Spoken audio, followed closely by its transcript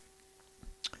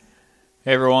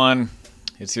Hey everyone,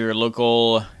 it's your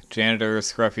local janitor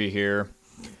Scruffy here.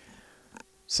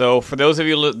 So for those of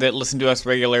you that listen to us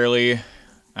regularly,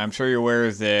 I'm sure you're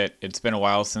aware that it's been a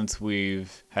while since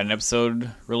we've had an episode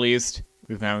released.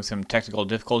 We've been having some technical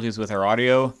difficulties with our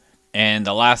audio. And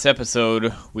the last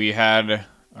episode, we had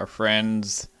our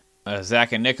friends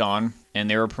Zach and Nick on, and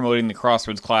they were promoting the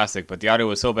Crossroads Classic, but the audio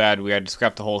was so bad we had to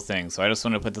scrap the whole thing. So I just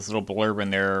want to put this little blurb in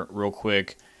there real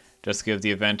quick, just to give the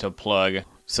event a plug.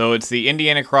 So it's the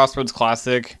Indiana Crossroads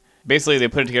Classic. Basically, they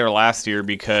put it together last year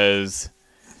because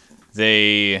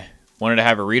they wanted to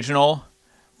have a regional,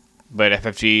 but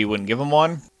FFG wouldn't give them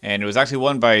one. And it was actually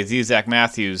won by Zach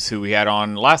Matthews, who we had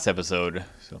on last episode.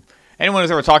 So anyone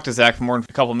who's ever talked to Zach for more than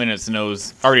a couple minutes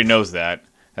already knows that.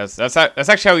 That's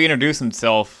actually how he introduced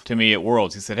himself to me at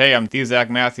Worlds. He said, "Hey, I'm Zach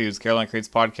Matthews, Carolina Crates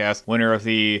Podcast, winner of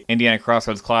the Indiana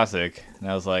Crossroads Classic." And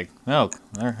I was like, "Oh,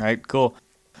 all right, cool."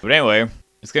 But anyway,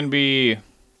 it's going to be...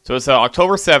 So it's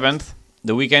October 7th,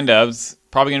 the weekend of. It's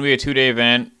probably going to be a 2-day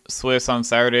event. Swiss on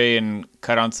Saturday and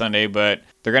Cut on Sunday. But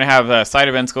they're going to have side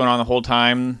events going on the whole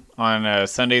time. On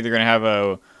Sunday, they're going to have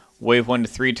a Wave 1 to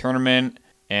 3 tournament.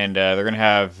 And they're going to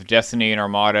have Destiny and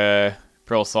Armada,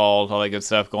 Pearl Assault, all that good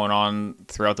stuff going on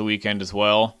throughout the weekend as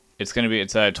well. It's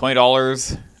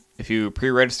 $20. If you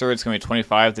pre-register, it's going to be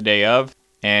 $25 the day of.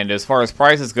 And as far as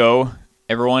prizes go,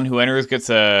 everyone who enters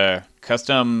gets a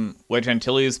custom Wedge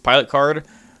Antilles pilot card,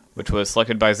 which was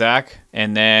selected by Zach.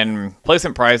 And then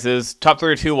placement prizes, top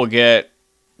 32 will get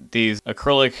these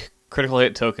acrylic critical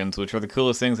hit tokens, which are the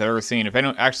coolest things I've ever seen. If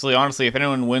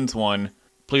anyone wins one,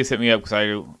 please hit me up because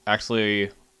I actually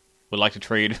would like to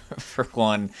trade for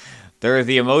one. They're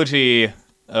the emoji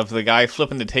of the guy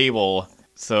flipping the table,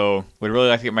 so would really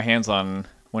like to get my hands on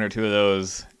one or two of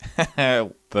those.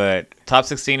 But top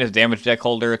 16 is damage deck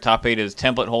holder, top 8 is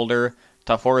template holder,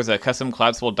 top 4 is a custom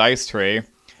collapsible dice tray,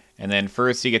 and then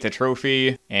first you get the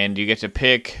trophy, and you get to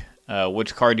pick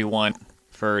which card you want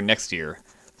for next year.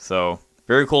 So,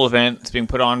 very cool event. It's being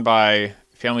put on by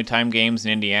Family Time Games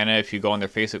in Indiana. If you go on their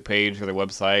Facebook page or their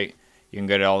website, you can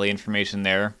get all the information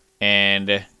there. And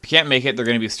if you can't make it, they're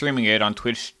going to be streaming it on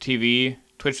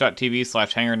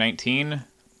twitch.tv/hanger19,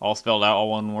 all spelled out, all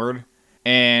one word.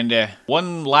 And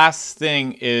one last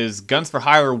thing is Guns for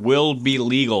Hire will be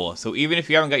legal. So even if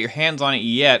you haven't got your hands on it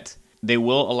yet, they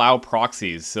will allow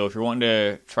proxies. So if you're wanting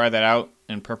to try that out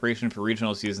in preparation for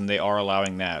regional season, they are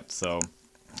allowing that. So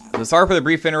sorry for the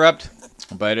brief interrupt,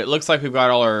 but it looks like we've got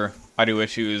all our audio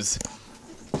issues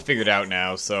figured out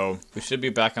now. So we should be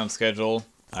back on schedule.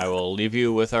 I will leave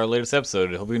you with our latest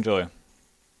episode. I hope you enjoy.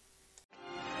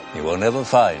 You will never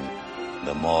find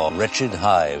the more wretched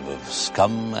hive of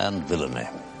scum and villainy.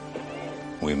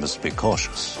 We must be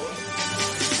cautious.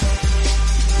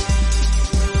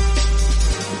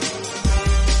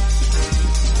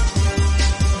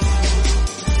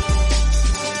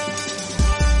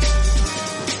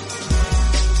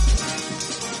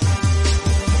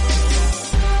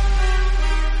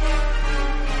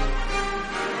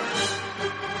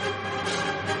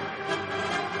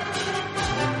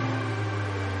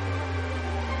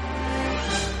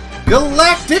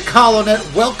 Galactic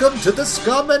Holonet, welcome to the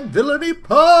Scum and Villainy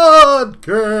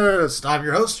Podcast. I'm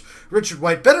your host, Richard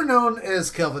White, better known as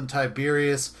Kelvin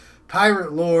Tiberius,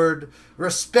 Pirate Lord,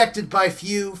 respected by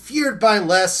few, feared by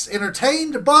less,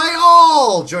 entertained by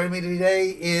all. Joining me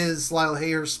today is Lyle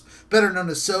Hayers, better known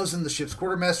as Sozin, the ship's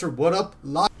quartermaster. What up,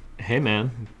 Lyle? Hey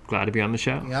man, glad to be on the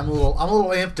show. Yeah, I'm a little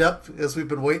amped up as we've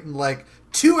been waiting like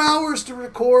 2 hours to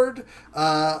record.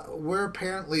 We're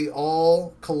apparently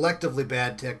all collectively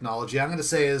bad technology. I'm going to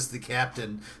say as the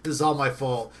captain, this is all my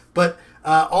fault. But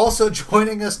also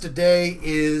joining us today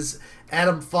is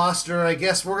Adam Foster. I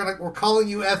guess we're calling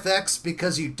you FX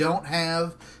because you don't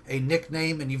have a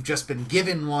nickname and you've just been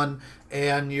given one,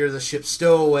 and you're the ship's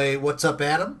stowaway. What's up,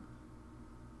 Adam?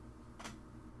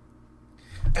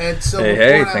 And so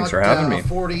hey, thanks for having me.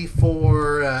 40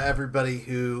 for everybody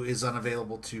who is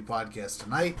unavailable to podcast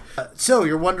tonight. So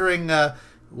you're wondering,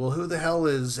 well, who the hell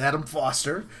is Adam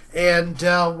Foster? And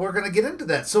we're going to get into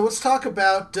that. So let's talk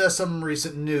about some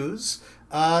recent news.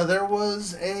 There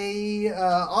was a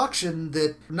auction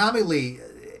that Nami Lee,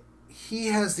 he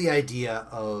has the idea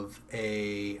of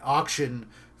a auction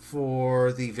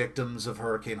for the victims of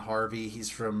Hurricane Harvey. He's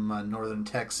from northern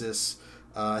Texas.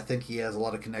 I think he has a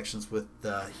lot of connections with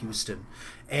Houston.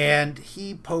 And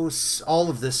he posts all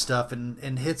of this stuff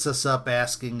and hits us up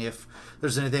asking if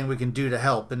there's anything we can do to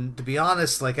help. And to be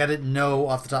honest, I didn't know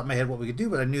off the top of my head what we could do,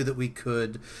 but I knew that we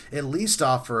could at least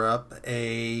offer up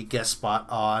a guest spot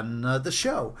on the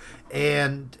show.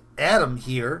 And Adam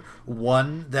here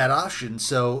won that auction.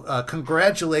 So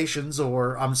congratulations,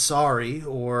 or I'm sorry,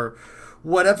 or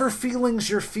whatever feelings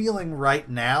you're feeling right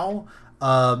now,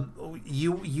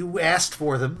 you asked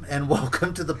for them, and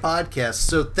welcome to the podcast.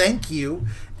 So thank you.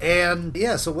 And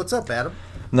yeah, so what's up, Adam?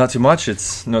 Not too much.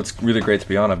 It's really great to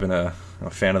be on. I've been a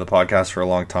fan of the podcast for a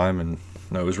long time, and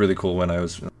it was really cool when I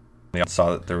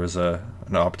saw that there was an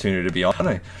opportunity to be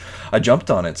on. I jumped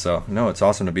on it, so it's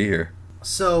awesome to be here.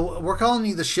 So we're calling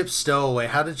you the ship stowaway.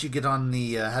 How did you get on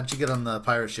the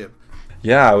pirate ship?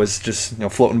 Yeah, I was just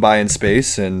floating by in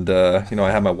space, and I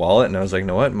had my wallet, and I was like, you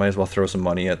know what, might as well throw some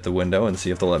money at the window and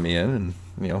see if they'll let me in. And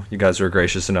you guys were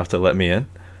gracious enough to let me in.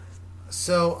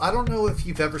 So I don't know if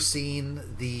you've ever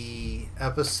seen the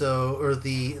episode or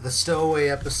the stowaway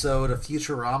episode of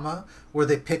Futurama where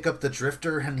they pick up the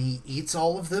drifter and he eats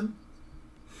all of them.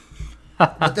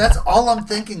 But that's all I'm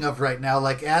thinking of right now.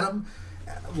 Like, Adam,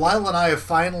 Lyle and I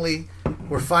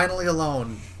we're finally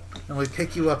alone, and we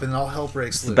pick you up and all hell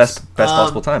breaks loose. Best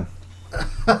possible time.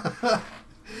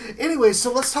 Anyway,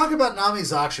 so let's talk about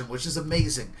Nami's auction, which is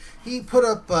amazing. He put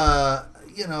up,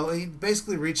 he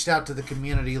basically reached out to the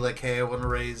community like, hey, I want to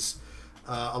raise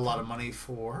a lot of money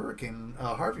for Hurricane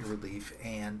Harvey relief,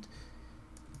 and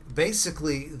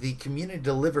basically the community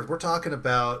delivered. We're talking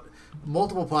about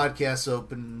multiple podcasts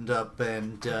opened up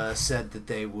and said that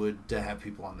they would have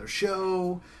people on their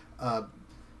show.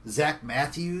 Zach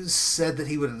Matthews said that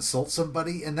he would insult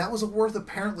somebody, and that was worth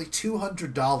apparently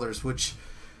 $200, which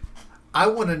I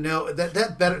want to know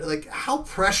that better. Like, how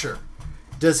pressure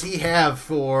does he have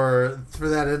for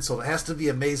that insult? It has to be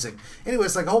amazing. Anyway,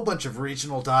 it's like a whole bunch of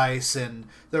regional dice, and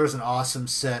there was an awesome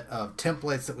set of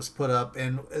templates that was put up,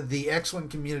 and the X1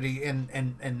 community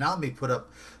and Nami put up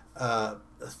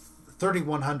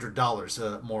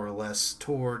 $3,100 more or less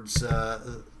towards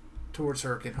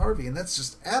Hurricane Harvey, and that's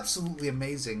just absolutely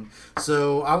amazing.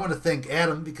 So I want to thank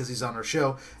Adam because he's on our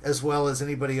show, as well as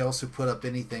anybody else who put up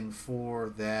anything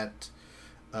for that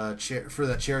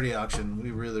charity auction. We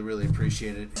really, really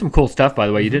appreciate it. Some cool stuff, by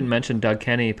the way. You didn't mention Doug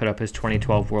Kenny put up his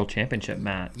 2012 World Championship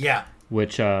mat. Yeah.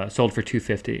 Which sold for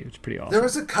 $250. It's pretty awesome. There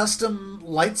was a custom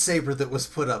lightsaber that was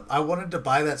put up. I wanted to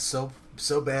buy that so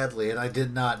badly, and I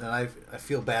did not, and I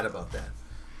feel bad about that.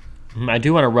 I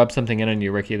do want to rub something in on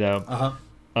you, Ricky, though.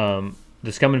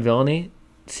 The Scum and Villainy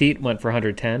seat went for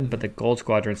 110, but the Gold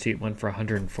Squadron seat went for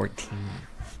 114.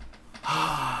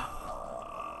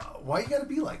 Why you gotta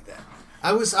be like that?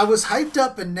 I was hyped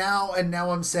up, and now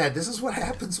I'm sad. This is what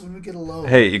happens when we get alone.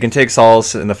 Hey, you can take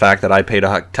solace in the fact that I paid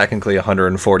technically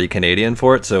 140 Canadian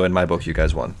for it, so in my book you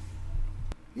guys won.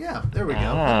 Yeah, there we go.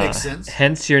 That makes sense.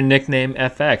 Hence your nickname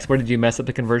FX. What, did you mess up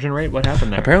the conversion rate? What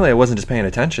happened there? Apparently I wasn't just paying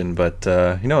attention, but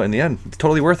in the end, it's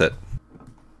totally worth it.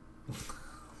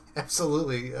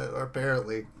 Absolutely,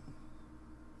 apparently.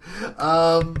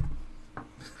 So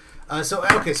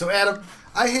Adam,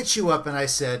 I hit you up and I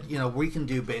said, we can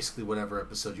do basically whatever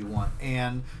episode you want.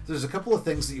 And there's a couple of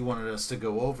things that you wanted us to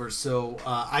go over. So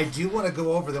I do want to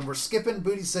go over them. We're skipping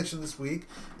booty section this week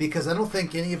because I don't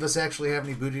think any of us actually have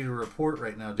any booty to report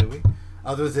right now, do we?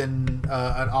 Other than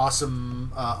an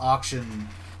awesome auction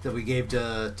that we gave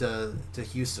to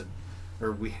Houston,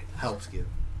 or we helped give.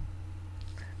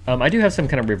 I do have some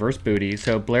kind of reverse booty.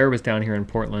 So Blair was down here in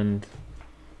Portland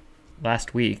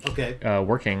last week,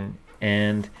 working,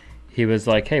 and he was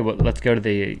like, "Hey, well, let's go to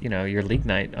the your league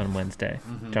night on Wednesday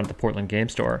down at the Portland Game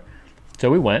Store."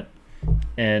 So we went,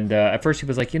 and at first he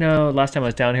was like, "Last time I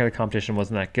was down here, the competition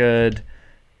wasn't that good.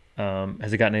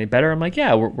 Has it gotten any better?" I'm like,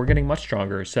 "Yeah, we're getting much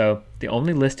stronger." So the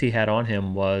only list he had on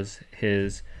him was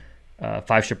his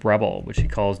 5-ship Rebel, which he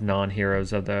calls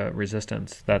non-heroes of the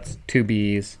Resistance. That's 2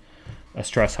 Bs, a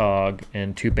Stress Hog,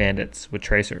 and 2 Bandits with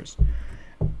Tracers.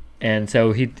 And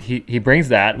so he brings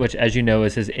that, which, as you know,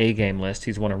 is his A game list.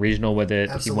 He's won a regional with it.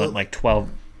 Absolutely. He went like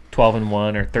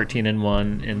 12-1 or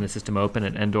 13-1 in the System Open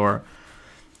at Endor.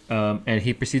 And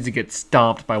he proceeds to get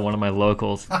stomped by one of my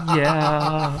locals.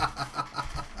 Yeah.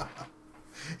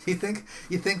 You think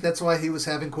that's why he was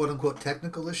having quote unquote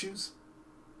technical issues?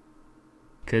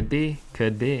 Could be.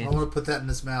 I want to put that in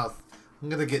his mouth. I'm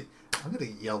gonna get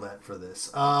yelled at for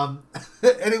this.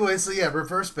 Anyway, so yeah,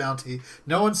 reverse bounty.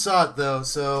 No one saw it though,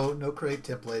 so no crate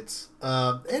templates.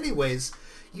 Anyways,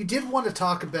 you did want to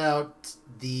talk about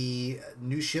the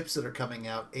new ships that are coming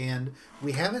out, and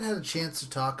we haven't had a chance to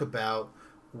talk about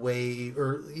wave,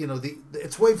 or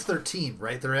it's wave 13,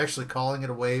 right? They're actually calling it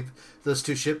a wave. Those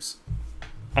 2 ships.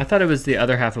 I thought it was the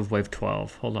other half of wave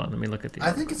 12. Hold on, let me look at the.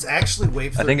 I think it's actually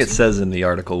wave 13. I think it says in the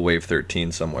article wave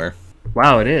 13 somewhere.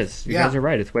 Wow, it is. You guys are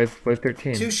right. It's wave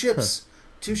 13. 2 ships. Huh.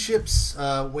 2 ships,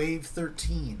 wave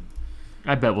 13.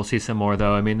 I bet we'll see some more,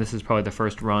 though. I mean, this is probably the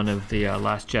first run of the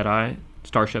Last Jedi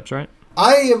starships, right?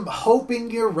 I am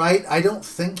hoping you're right. I don't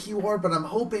think you are, but I'm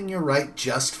hoping you're right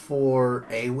just for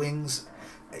A-Wings.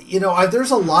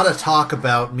 There's a lot of talk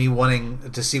about me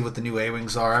wanting to see what the new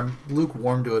A-Wings are. I'm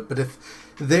lukewarm to it, but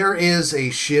if there is a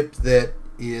ship that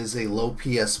is a low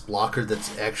PS blocker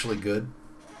that's actually good,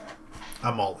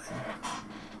 I'm all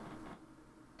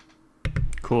in.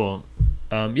 Cool.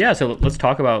 So let's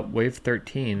talk about Wave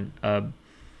 13.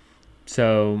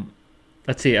 So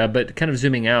let's see, but kind of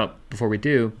zooming out before we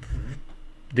do,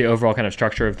 the overall kind of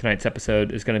structure of tonight's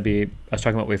episode is going to be us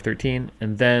talking about Wave 13,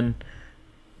 and then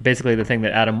basically the thing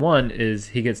that Adam won is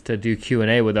he gets to do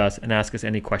Q&A with us and ask us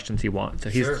any questions he wants. So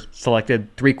he's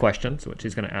selected 3 questions, which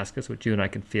he's going to ask us, which you and I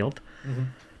can field. Mm-hmm.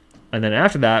 And then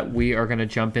after that, we are going to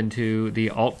jump into the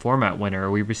alt format winner.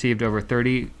 We received over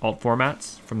 30 alt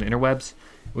formats from the interwebs.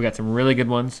 We got some really good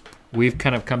ones. We've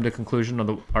kind of come to a conclusion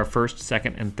of our first,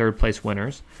 second, and third place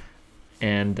winners,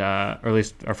 and or at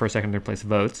least our first, second, third place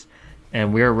votes.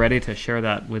 And we are ready to share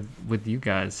that with you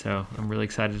guys. So I'm really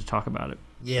excited to talk about it.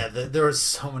 Yeah, there are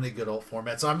so many good alt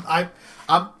formats.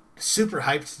 I'm super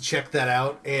hyped to check that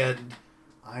out. And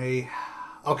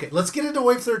okay, let's get into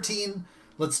Wave 13.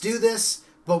 Let's do this.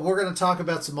 But we're going to talk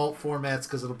about some alt formats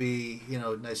because it'll be,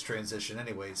 a nice transition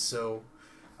anyways. So,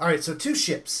 all right, so 2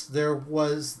 ships. There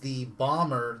was the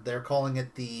bomber. They're calling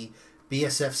it the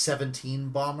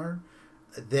BSF-17 bomber.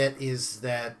 That,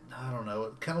 I don't know,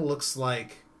 it kind of looks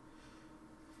like...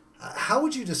 how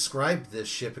would you describe this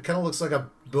ship? It kind of looks like a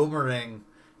boomerang.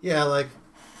 Yeah,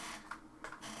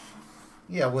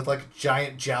 with like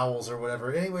giant jowls or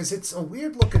whatever. Anyways, it's a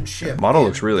weird looking ship. The model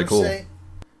looks really cool.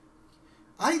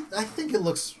 I think it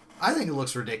looks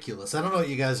ridiculous. I don't know what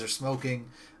you guys are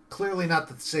smoking. Clearly not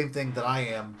the same thing that I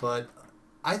am, but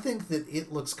I think that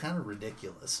it looks kind of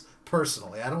ridiculous.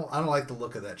 Personally, I don't like the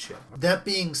look of that ship. That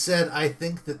being said, I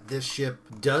think that this ship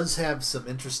does have some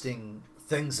interesting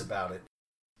things about it.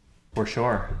 For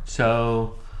sure.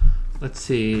 So let's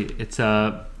see. It's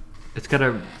got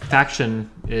a faction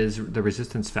is the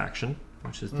Resistance faction,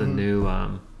 which is the new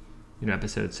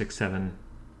episode 6, 7,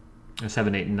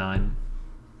 7, 8, and 9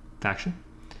 faction.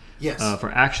 Yes.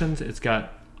 For actions, it's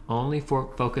got only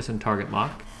focus and target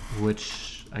lock,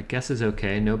 which I guess is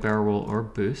okay. No barrel roll or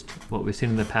boost. What we've seen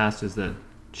in the past is that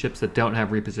ships that don't have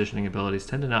repositioning abilities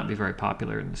tend to not be very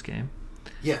popular in this game.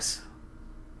 Yes.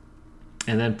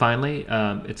 And then finally,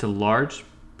 it's a large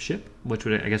ship, which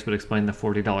would explain the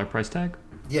 $40 price tag.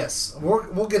 Yes,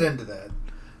 we'll get into that.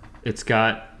 It's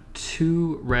got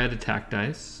 2 red attack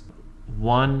dice,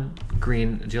 1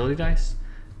 green agility dice,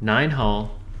 9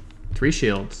 hull, 3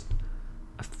 shields,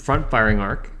 a front firing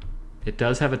arc. It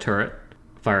does have a turret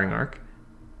firing arc,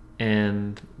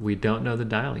 and we don't know the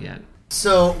dial yet.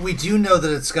 So we do know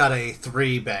that it's got a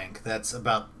 3 bank. That's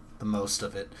about the most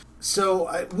of it.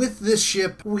 So with this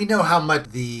ship, we know how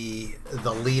much the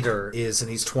leader is, and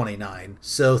he's 29.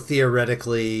 So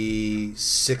theoretically,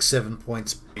 6-7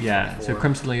 points. Yeah. So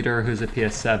Crimson Leader, who's a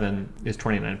PS7, is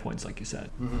 29 points, like you said.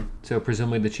 Mm-hmm. So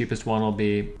presumably the cheapest one will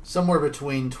be somewhere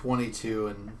between 22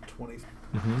 and 20.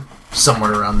 Mm-hmm.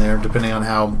 Somewhere around there, depending on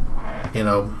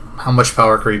how much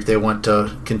power creep they want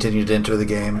to continue to enter the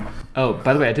game. Oh,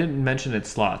 by the way, I didn't mention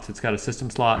its slots. It's got a system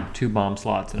slot, 2 bomb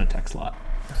slots, and a tech slot.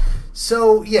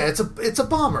 So yeah, it's a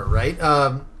bomber, right?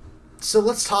 So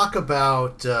let's talk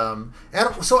about Adam.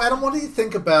 So Adam, what do you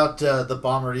think about the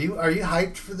bomber? Are you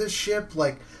hyped for this ship?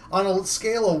 Like on a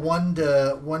scale of 1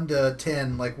 to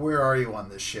 10, like where are you on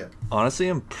this ship? Honestly,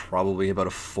 I'm probably about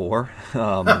a 4.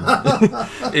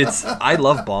 I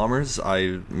love bombers.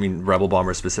 I mean Rebel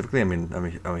bombers specifically. I mean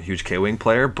I'm a huge K-wing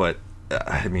player, but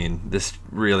this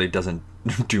really doesn't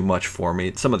do much for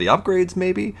me. Some of the upgrades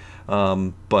maybe,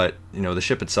 but the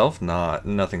ship itself,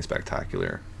 nothing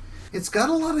spectacular. It's got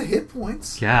a lot of hit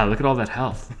points. Yeah, look at all that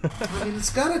health. I mean, it's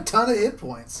got a ton of hit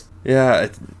points. Yeah,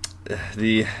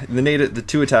 the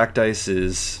 2 attack dice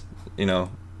is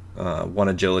 1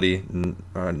 agility,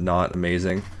 not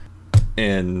amazing,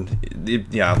 and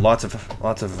lots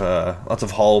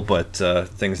of hull, but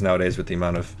things nowadays with the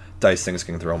amount of dice things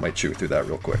can throw might chew through that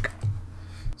real quick.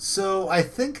 So I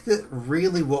think that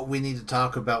really what we need to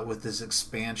talk about with this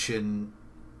expansion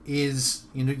is,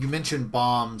 you mentioned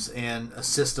bombs and a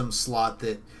system slot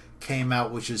that came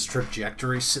out, which is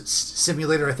Trajectory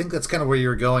Simulator. I think that's kind of where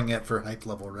you're going at for hype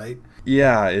level, right?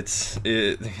 Yeah,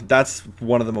 that's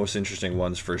one of the most interesting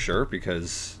ones for sure,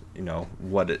 because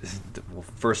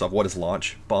first off, what does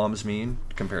launch bombs mean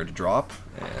compared to drop?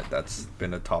 That's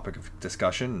been a topic of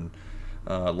discussion.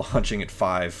 Launching at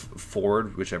 5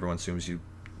 forward, which everyone assumes you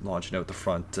launching out the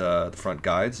front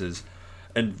guides,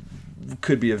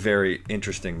 could be a very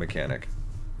interesting mechanic.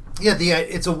 Yeah,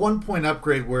 it's a 1-point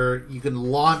upgrade where you can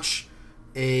launch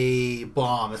a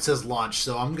bomb. It says launch,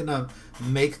 so I'm going to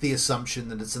make the assumption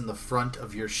that it's in the front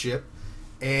of your ship.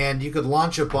 And you could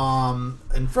launch a bomb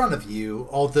in front of you,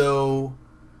 although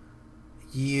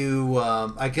you,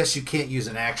 I guess you can't use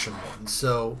an action one.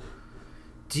 So,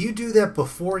 do you do that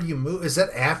before you move? Is that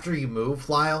after you move,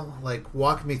 Lyle? Like,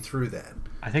 walk me through that.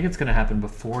 I think it's going to happen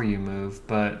before you move,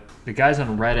 but the guys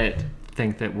on Reddit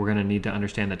think that we're going to need to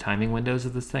understand the timing windows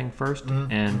of this thing first.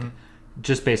 And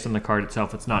just based on the card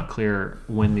itself, it's not clear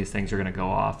when these things are going to go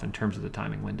off in terms of the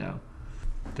timing window.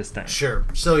 This thing. Sure.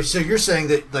 So you're saying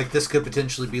that like this could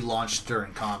potentially be launched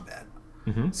during combat.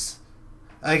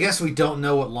 I guess we don't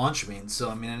know what launch means, so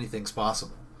I mean anything's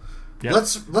possible. Yep.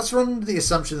 Let's run into the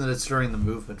assumption that it's during the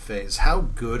movement phase. How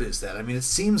good is that? I mean, it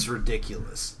seems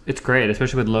ridiculous. It's great,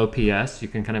 especially with low PS. You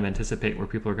can kind of anticipate where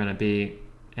people are going to be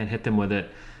and hit them with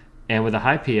it. And with a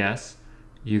high PS,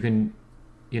 you can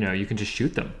just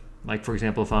shoot them. Like for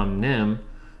example, if I'm Nim,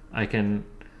 I can.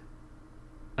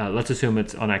 Let's assume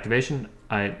it's on activation.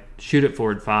 I shoot it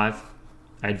forward 5.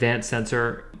 I advance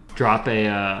sensor, drop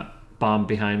a bomb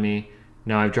behind me.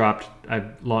 Now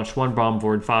I've launched one bomb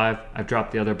forward 5. I've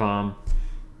dropped the other bomb.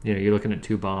 You're looking at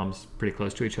 2 bombs pretty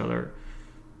close to each other,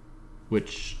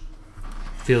 which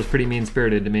feels pretty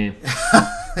mean-spirited to me.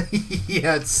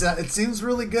 Yeah, it seems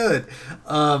really good.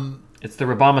 It's the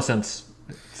Robomacents.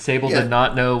 Sable did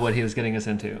not know what he was getting us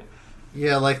into.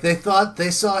 Yeah, like they thought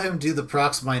they saw him do the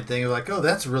Proxmine thing. They're like, "Oh,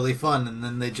 that's really fun," and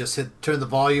then they just turn the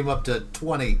volume up to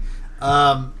 20.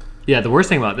 The worst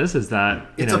thing about this is that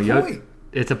it's a point.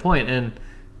 It's a point, and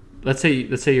let's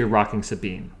say you're rocking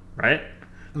Sabine, right?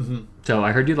 So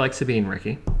I heard you like Sabine,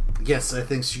 Ricky. Yes, I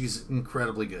think she's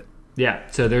incredibly good. Yeah.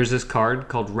 So there's this card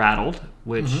called Rattled,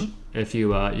 which if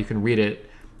you can read it,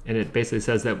 and it basically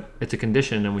says that it's a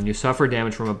condition, and when you suffer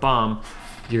damage from a bomb,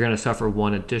 you're going to suffer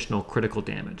 1 additional critical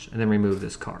damage, and then remove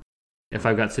this card. If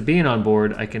I've got Sabine on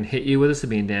board, I can hit you with a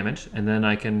Sabine damage, and then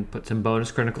I can put some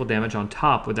bonus critical damage on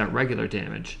top with that regular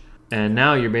damage. And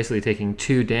now you're basically taking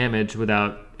 2 damage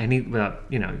without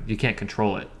you can't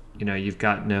control it. You've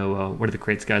got no, what do the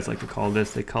crates guys like to call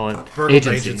this? They call it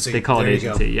agency. They call it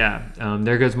agency, yeah.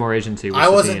 There goes more agency with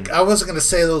Sabine. I wasn't going to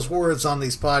say those words on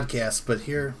these podcasts, but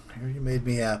here you made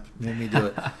me do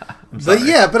it.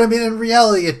 But I mean, in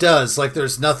reality, it does. Like,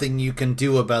 there's nothing you can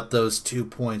do about those 2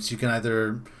 points. You can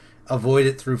either avoid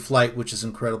it through flight, which is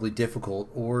incredibly difficult,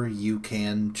 or you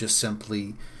can just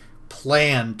simply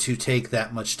plan to take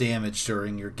that much damage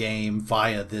during your game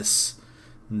via this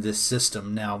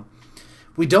system. Now,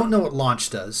 we don't know what launch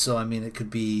does, so I mean, it could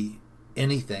be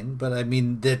anything, but I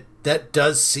mean, that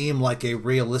does seem like a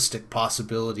realistic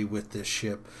possibility with this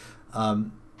ship.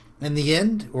 In the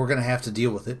end, we're going to have to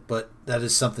deal with it, but that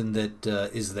is something that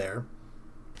is there.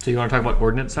 So you want to talk about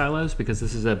ordnance silos? Because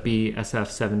this is a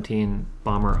BSF-17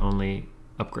 bomber-only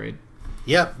upgrade.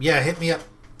 Yeah, hit me up.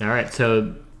 All right,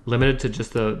 so limited to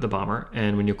just the bomber,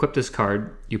 and when you equip this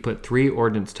card, you put 3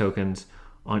 ordnance tokens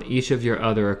on each of your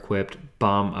other equipped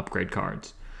bomb upgrade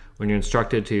cards. When you're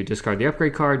instructed to discard the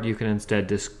upgrade card, you can instead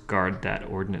discard that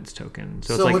ordnance token.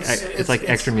 So it's like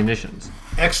extra munitions.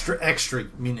 Extra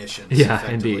munitions. Yeah,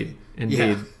 indeed.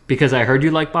 Yeah. Because I heard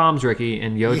you like bombs, Ricky,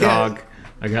 and dog,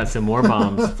 I got some more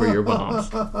bombs for your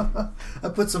bombs. I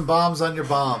put some bombs on your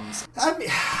bombs. I mean,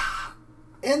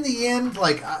 in the end,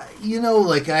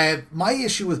 my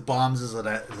issue with bombs is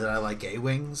that I like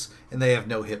A-wings, and they have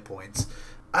no hit points.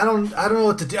 I don't know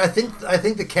what to do. I think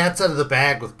the cat's out of the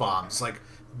bag with bombs.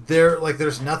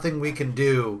 There's nothing we can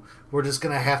do. We're just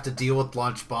gonna have to deal with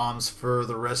launch bombs for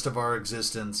the rest of our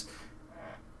existence.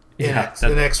 In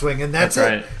X-wing, and that's it.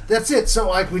 Right. That's it.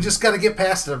 So we just got to get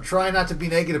past it. I'm trying not to be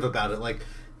negative about it. Like,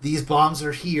 these bombs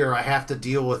are here. I have to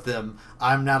deal with them.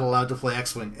 I'm not allowed to play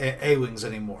X-wing, A-wings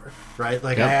anymore. Right?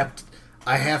 Like, yep.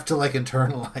 I have to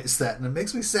internalize that, and it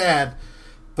makes me sad.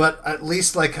 But at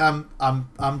least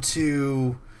I'm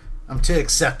to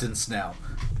acceptance now.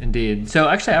 Indeed. So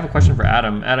actually, I have a question for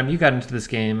Adam. Adam, you got into this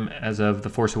game as of The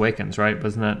Force Awakens, right?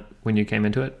 Wasn't that when you came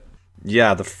into it?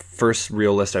 Yeah, the first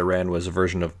real list I ran was a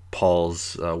version of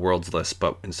Paul's Worlds list,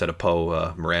 but instead of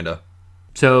Poe, Miranda.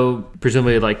 So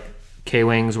presumably,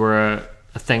 K-wings were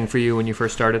a thing for you when you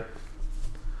first started.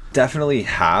 Definitely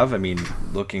have. I mean,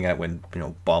 looking at when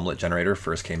Bomblet Generator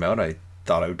first came out, I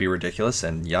thought it would be ridiculous,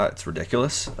 and yeah, it's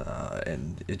ridiculous,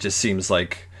 and it just seems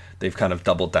like they've kind of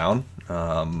doubled down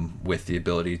with the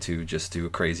ability to just do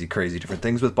crazy different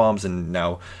things with bombs, and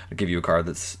now give you a card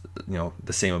that's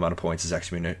the same amount of points as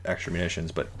extra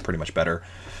munitions, but pretty much better.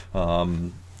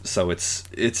 So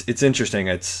it's interesting.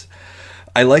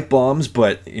 I like bombs,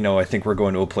 but I think we're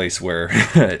going to a place where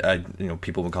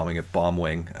people have been calling it bomb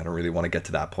wing. I don't really want to get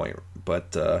to that point,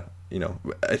 but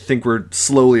I think we're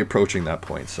slowly approaching that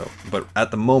point. So, but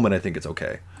at the moment, I think it's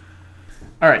okay.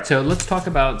 All right, so let's talk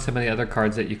about some of the other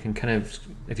cards that you can kind of,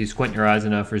 if you squint your eyes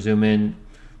enough or zoom in,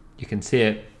 you can see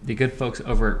it. The good folks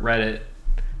over at Reddit,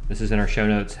 this is in our show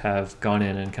notes, have gone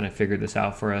in and kind of figured this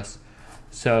out for us.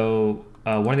 So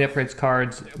one of the upgrades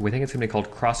cards, we think it's going to be called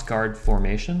Cross Guard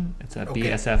Formation. It's a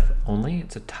BSF only.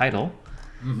 It's a title.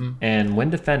 Mm-hmm. And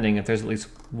when defending, if there's at least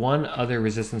one other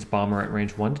resistance bomber at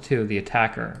range 1 to 2 of the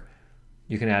attacker,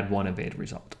 you can add 1 evade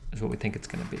result, is what we think it's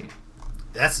going to be.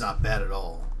 That's not bad at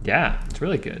all. Yeah, it's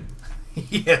really good.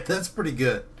 Yeah, that's pretty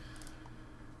good.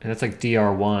 And that's like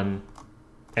DR1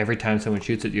 every time someone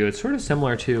shoots at you. It's sort of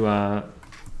similar to,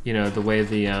 the way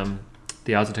the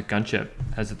Ozatec gunship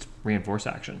has its reinforce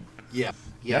action. Yeah,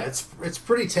 it's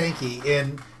pretty tanky,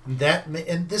 and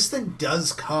this thing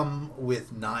does come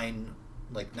with 9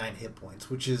 hit points,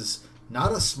 which is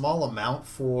not a small amount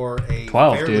for a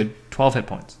 12, 12 hit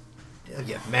points.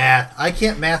 Yeah, math. I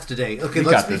can't math today. Okay, you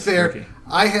let's be fair. Ricky.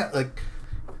 I have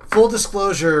full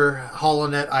disclosure,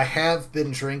 HoloNet. I have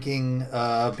been drinking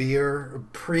beer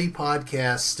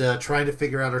pre-podcast, trying to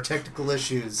figure out our technical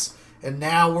issues, and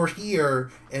now we're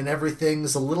here, and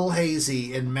everything's a little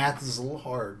hazy, and math is a little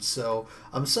hard. So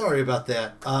I'm sorry about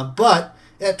that. But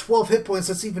at 12 hit points,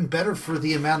 that's even better for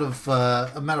the amount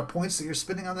of points that you're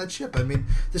spending on that ship. I mean,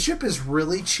 the ship is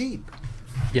really cheap.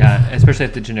 Yeah, especially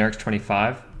if the generic's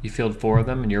 25. You field 4 of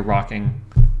them, and you're rocking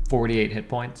 48 hit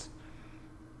points.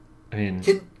 I mean,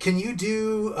 can you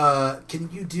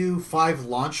do 5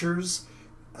 launchers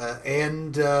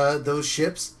and those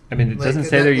ships? I mean, it doesn't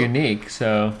say they're unique,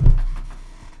 so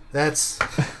that's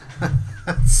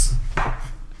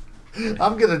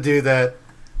I'm gonna do that.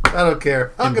 I don't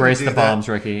care. Embrace the bombs,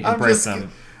 Ricky. Embrace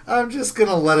them. I'm just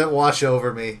gonna let it wash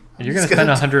over me. You're gonna spend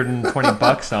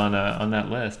 $120 on that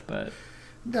list, but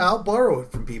no, I'll borrow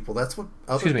it from people. That's what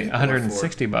other people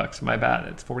 $160. My bad.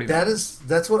 It's $40.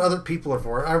 That's what other people are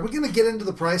for. Are we gonna get into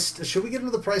the price? Should we get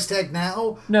into the price tag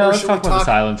now? No, let's talk about the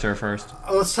silencer first.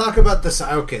 Let's talk about this.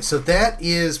 Okay, so that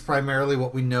is primarily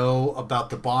what we know about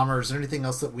the bombers. Anything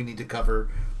else that we need to cover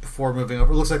before moving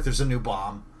over? It looks like there's a new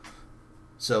bomb.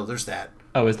 So there's that.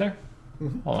 Oh, is there?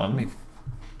 Mm-hmm. Hold on.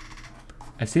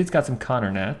 I see it's got some Connor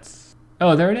nets.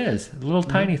 Oh, there it is. A little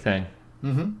tiny thing.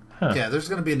 Mm-hmm. Huh. Yeah, there's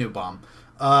going to be a new bomb.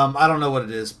 I don't know what it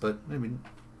is, but I mean,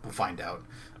 we'll find out.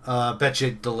 Bet you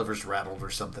it delivers rattled or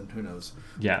something. Who knows?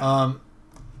 Yeah.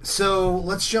 So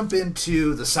let's jump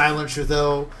into the silencer,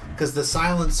 though, because the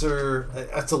silencer,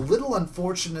 it's a little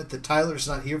unfortunate that Tyler's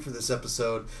not here for this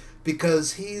episode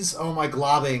because he's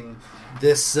globbing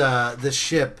this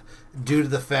ship due to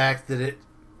the fact that it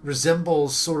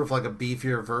resembles sort of like a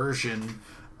beefier version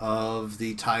of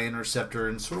the TIE Interceptor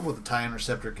and sort of what the TIE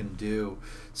Interceptor can do.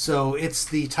 So it's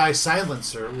the TIE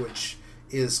Silencer, which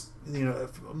is,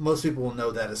 most people will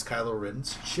know that as Kylo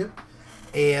Ren's ship.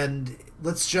 And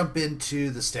let's jump into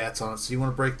the stats on it. So you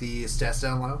want to break the stats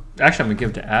down, Lyle? Actually, I'm going to give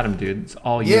it to Adam, dude. It's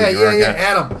all you.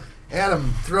 Yeah.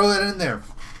 Adam, throw that in there.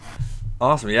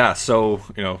 Awesome. Yeah. So,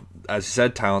 as you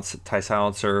said, TIE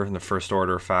Silencer in the First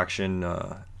Order faction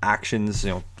actions,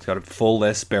 it's got a full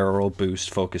list, barrel roll, boost,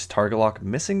 focus, target lock.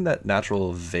 Missing that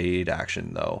natural evade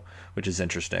action, though, which is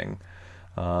interesting.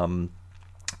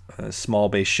 A small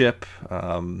base ship,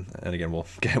 and again,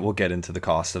 we'll get into the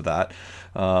cost of that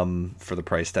for the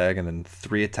price tag, and then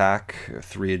 3 attack,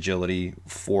 3 agility,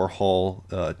 4 hull,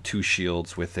 2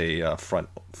 shields with a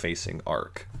front-facing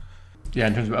arc. Yeah,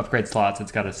 in terms of upgrade slots,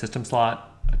 it's got a system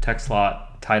slot, a tech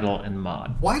slot, title, and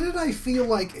mod. Why did I feel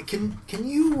like... Can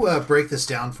you break this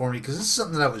down for me? Because this is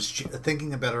something that I was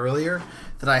thinking about earlier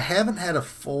that I haven't had a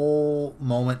full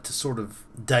moment to sort of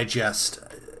digest.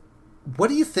 What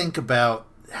do you think about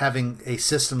having a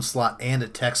system slot and a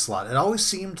tech slot? It always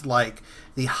seemed like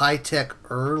the high-tech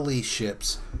early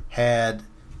ships had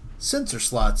sensor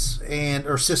slots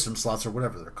or system slots or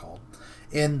whatever they're called.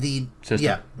 And the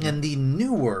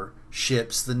newer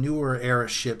ships, the newer era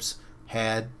ships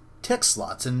had tech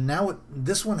slots, and now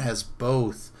this one has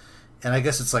both. And I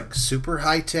guess it's like super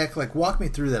high tech. Like, walk me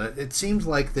through that. It seemed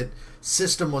like that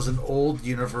system was an old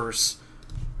universe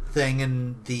thing,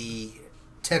 and the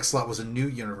tech slot was a new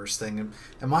universe thing.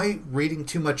 Am I reading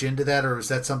too much into that, or is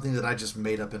that something that I just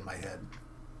made up in my head?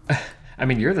 I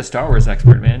mean, you're the Star Wars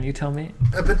expert, man. You tell me.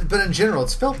 But in general,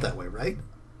 it's felt that way, right?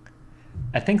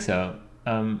 I think so.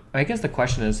 I guess the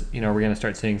question is, we're going to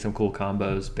start seeing some cool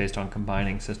combos based on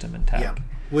combining system and tech. Yeah,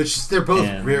 which they're both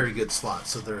very good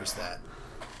slots, so there's that.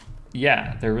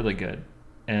 Yeah, they're really good.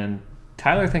 And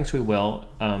Tyler thinks we will.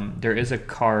 There is a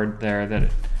card there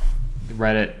that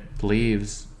Reddit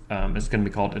believes is going to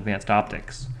be called Advanced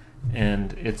Optics.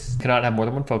 And it cannot have more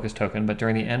than one focus token, but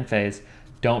during the end phase,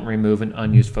 don't remove an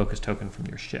unused focus token from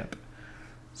your ship.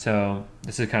 So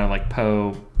this is kind of like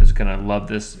Poe is going to love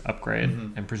this upgrade,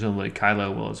 and presumably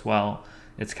Kylo will as well.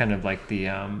 It's kind of like the,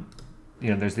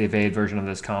 there's the evade version of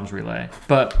this comms relay.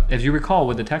 But if you recall,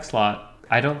 with the tech slot,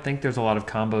 I don't think there's a lot of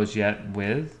combos yet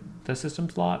with the system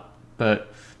slot.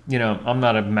 But, I'm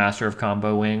not a master of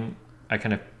comboing. I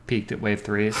kind of peaked at Wave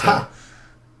 3, so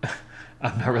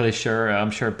I'm not really sure.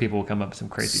 I'm sure people will come up with some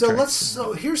crazy tricks.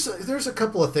 So there's a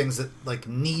couple of things that like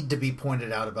need to be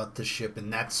pointed out about this ship,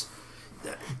 and that's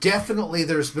definitely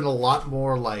there's been a lot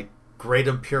more like Great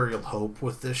Imperial Hope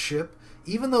with this ship,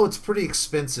 even though it's pretty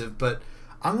expensive. But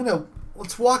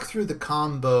let's walk through the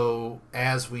combo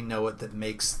as we know it that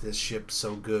makes this ship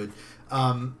so good.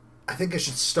 I think I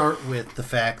should start with the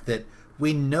fact that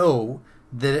we know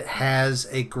that it has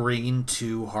a green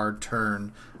 2 hard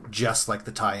turn, just like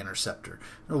the TIE Interceptor.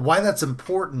 Now, why that's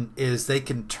important is they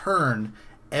can turn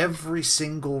every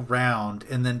single round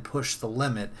and then push the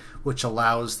limit, which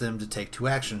allows them to take 2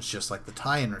 actions, just like the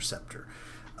TIE Interceptor.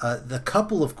 The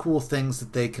couple of cool things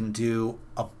that they can do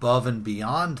above and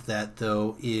beyond that,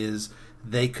 though, is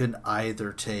they can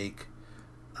either take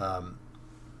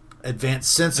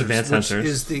advanced sensors, which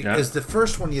is the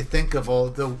first one you think of.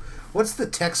 Although, what's the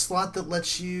tech slot that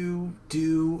lets you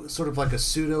do sort of like a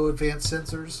pseudo advanced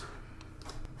sensors?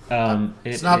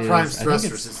 It's not prime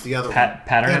thrusters. It's the other one.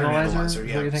 Pattern analyzer.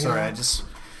 Yeah, sorry,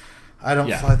 I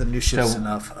don't fly the new ships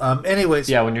enough.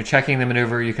 Anyways, when you're checking the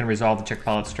maneuver, you can resolve the check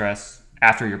pilot stress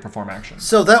after you perform action.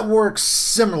 So that works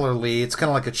similarly. It's kind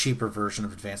of like a cheaper version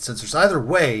of advanced sensors. Either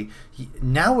way,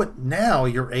 now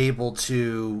you're able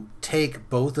to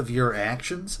take both of your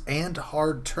actions and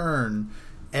hard turn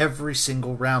every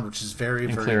single round, which is very,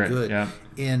 very good.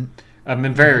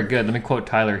 Very good. Let me quote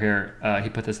Tyler here. He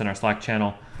put this in our Slack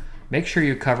channel. Make sure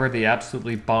you cover the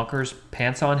absolutely bonkers,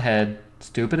 pants-on head,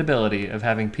 stupid ability of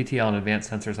having PTL and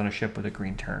advanced sensors on a ship with a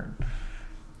green turn.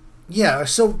 Yeah,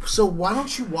 so why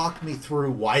don't you walk me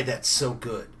through why that's so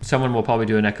good? Someone will probably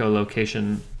do an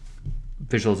echolocation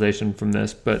visualization from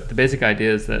this, but the basic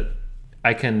idea is that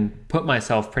I can put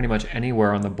myself pretty much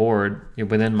anywhere on the board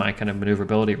within my kind of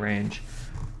maneuverability range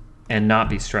and not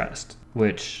be stressed,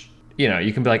 which,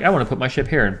 you can be like, I want to put my ship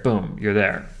here, and boom, you're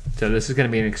there. So this is going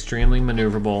to be an extremely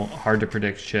maneuverable, hard to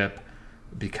predict ship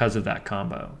because of that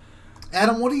combo.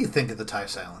 Adam, what do you think of the TIE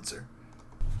Silencer?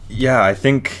 Yeah, I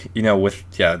think,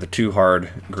 with the 2 hard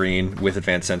green with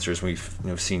advanced sensors,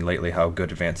 we've seen lately how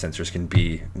good advanced sensors can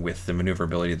be with the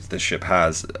maneuverability that this ship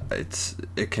has.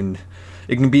 It can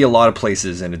be a lot of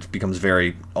places, and it becomes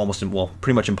pretty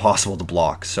much impossible to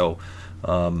block. So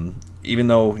even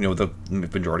though the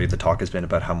majority of the talk has been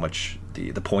about how much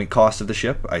the point cost of the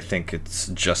ship, I think it's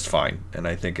just fine, and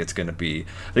I think it's going to be.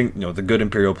 I think the good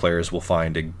Imperial players will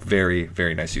find a very,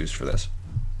 very nice use for this.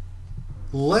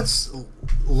 Let's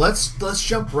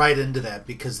jump right into that,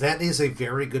 because that is a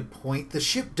very good point. The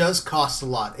ship does cost a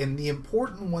lot, and the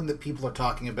important one that people are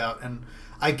talking about, and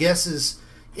I guess is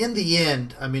in the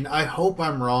end, I hope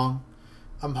I'm wrong.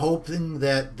 I'm hoping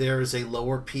that there is a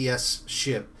lower PS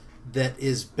ship that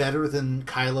is better than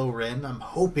Kylo Ren. I'm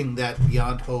hoping that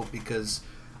beyond hope, because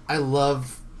I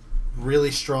love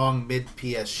really strong mid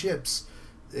PS ships.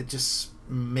 It just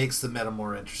makes the meta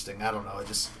more interesting. I don't know.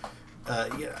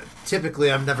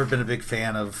 Typically I've never been a big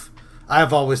fan of.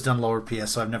 I've always done lower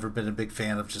PS, so I've never been a big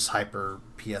fan of just hyper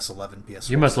PS11, PS.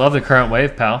 You must love the current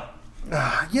wave, pal.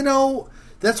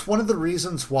 That's one of the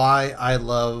reasons why I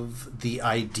love the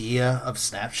idea of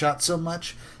Snapshot so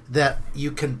much, that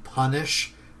you can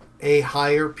punish a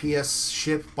higher PS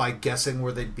ship by guessing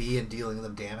where they'd be and dealing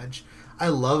them damage. I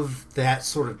love that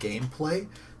sort of gameplay.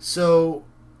 So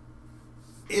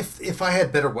if I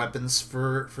had better weapons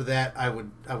for that, I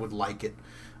would like it.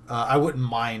 I wouldn't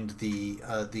mind the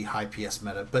high PS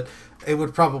meta, but it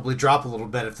would probably drop a little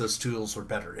bit if those tools were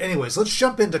better. Anyways, let's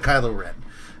jump into Kylo Ren.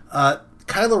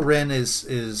 Kylo Ren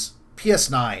is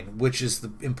PS9, which is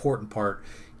the important part.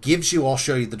 Gives you, I'll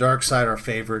show you the dark side, our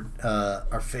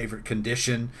favorite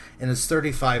condition, and it's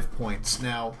 35 points.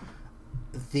 Now,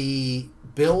 the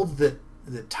build that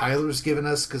Tyler's given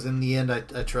us, because in the end I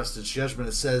trust his judgment,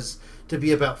 it says to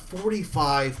be about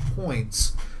 45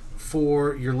 points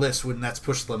for your list, when that's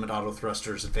push limit, auto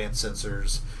thrusters, advanced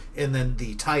sensors, and then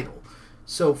the title.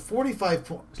 So 45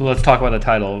 points. So let's talk about the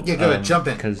title. Yeah, go ahead, jump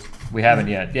in. Because we haven't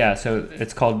yet. Yeah, so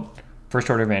it's called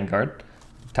First Order Vanguard.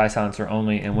 TIE Silencer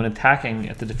only, and when attacking,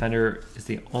 if the defender is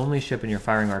the only ship in your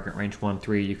firing arc at range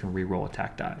 1-3, you can re-roll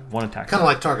attack die. One attack kind of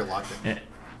like target lockdown.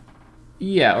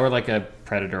 Yeah, or like a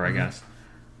Predator, I guess.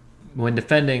 When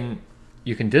defending,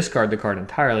 you can discard the card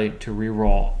entirely to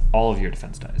re-roll all of your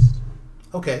defense dice.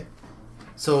 Okay.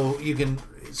 So you can,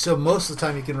 So most of the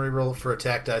time you can reroll for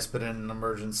attack dice, but in an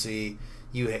emergency,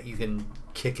 you can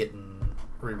kick it and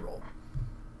reroll.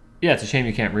 Yeah, it's a shame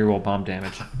you can't reroll bomb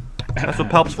damage. That's what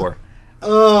Palp's for.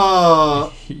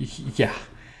 Oh. Yeah.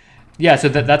 Yeah, so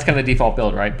that's kind of the default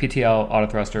build, right? PTL, auto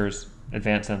thrusters,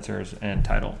 advanced sensors, and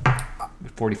title.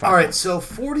 45 All right, points. so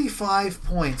 45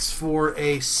 points for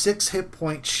a 6 hit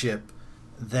point ship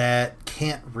that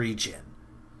can't regen.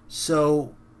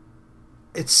 So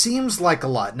it seems like a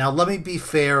lot. Now, let me be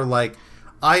fair. Like,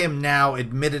 I am now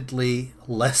admittedly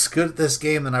less good at this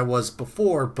game than I was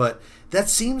before, but that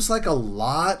seems like a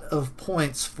lot of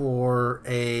points for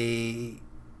a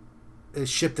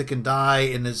ship that can die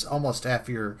and is almost half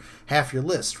your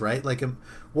list, right? Like,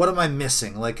 what am I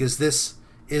missing? Like, is this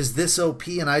OP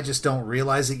and I just don't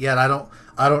realize it yet? I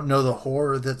don't know the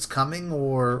horror that's coming,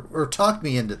 or talk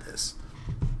me into this.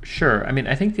 Sure. I mean,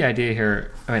 I think the idea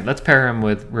here. I mean, let's pair him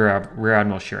with Rear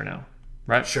Admiral Shiranow,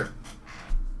 right? Sure.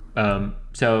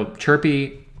 So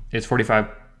Chirpy is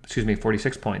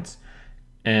 46 points,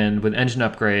 and with engine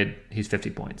upgrade, he's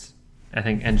 50 points. I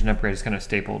think engine upgrade is kind of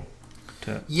stapled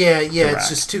to. Yeah, it's rack.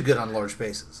 just too good on large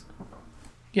bases.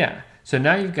 Yeah. So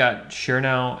now you've got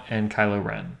Shiranow and Kylo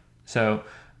Ren. So,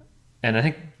 and I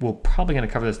think we're probably going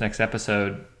to cover this next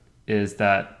episode. Is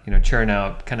that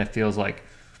Shiranow kind of feels like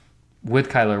with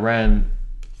Kylo Ren,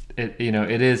 it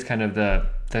is kind of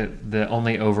the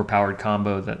only overpowered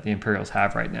combo that the Imperials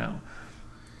have right now.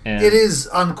 And it is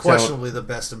unquestionably the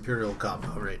best Imperial combo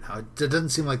right now. It doesn't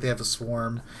seem like they have a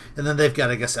swarm, and then they've got,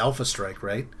 I guess, Alpha Strike,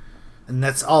 right? And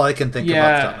that's all I can think of off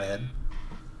the top of my head.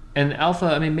 And Alpha,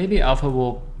 I mean, maybe Alpha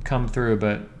will come through,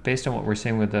 but based on what we're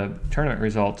seeing with the tournament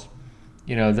results,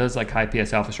 those like high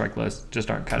PS Alpha Strike lists just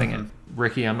aren't cutting it.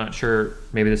 Ricky, I'm not sure.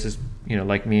 Maybe this is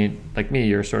like me,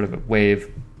 you're sort of a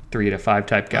wave 3 to 5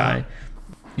 type guy.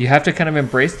 You have to kind of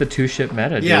embrace the 2-ship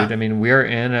meta, dude. Yeah. I mean, we're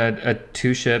in a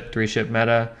 2-ship, 3-ship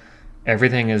meta.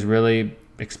 Everything is really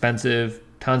expensive,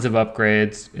 tons of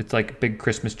upgrades. It's like a big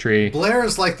Christmas tree. Blair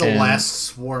is like the last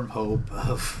swarm hope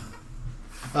of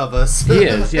us. He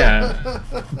is, yeah.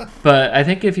 But I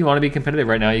think if you want to be competitive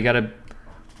right now, you got to,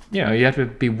 you have to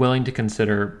be willing to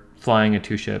consider flying a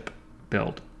 2-ship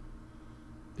build,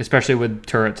 especially with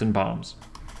turrets and bombs.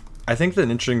 I think the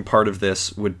interesting part of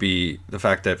this would be the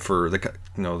fact that for the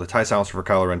TIE silencer for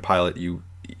Kylo Ren pilot,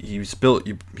 he's built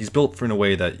in a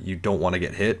way that you don't want to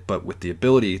get hit, but with the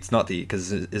ability, it's not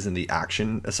because it isn't the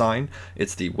action assign,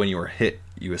 it's the when you are hit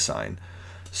you assign.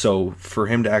 So for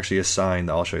him to actually assign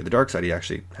the I'll show you the dark side, he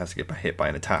actually has to get hit by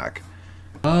an attack.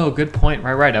 Oh, good point.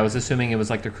 Right. I was assuming it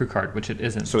was like the crew card, which it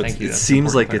isn't. So it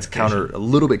seems like it's a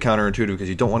little bit counterintuitive because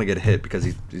you don't want to get hit because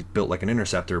he's built like an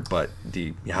interceptor, but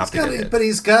you have to get hit. But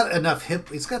he's got enough hit.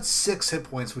 He's got 6 hit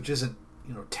points, which isn't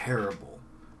terrible.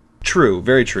 True,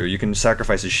 very true. You can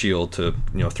sacrifice his shield to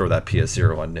throw that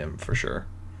PS0 on Nim for sure.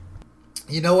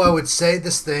 I would say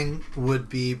this thing would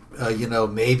be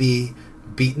maybe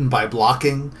beaten by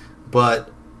blocking,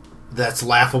 but that's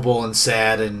laughable and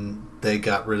sad, and they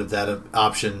got rid of that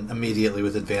option immediately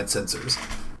with advanced sensors.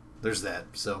 There's that.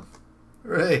 So,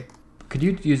 hooray. Could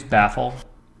you use Baffle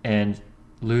and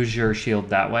lose your shield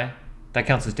that way? That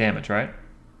counts as damage, right?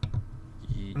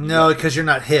 No, because you're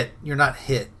not hit. You're not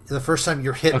hit. The first time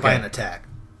you're hit by an attack.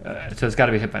 So it's got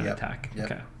to be hit by an attack. Yep.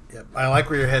 Okay. Yep. I like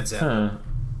where your head's at.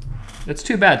 It's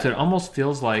too bad. So it almost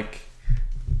feels like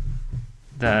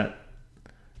that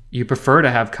you prefer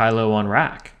to have Kylo on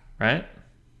rack, right?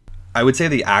 I would say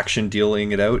the action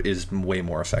dealing it out is way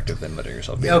more effective than letting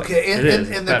yourself get okay, hit.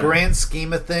 in the grand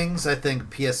scheme of things, I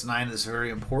think PS9 is very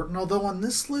important. Although on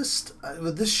this list,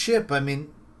 with this ship, I mean...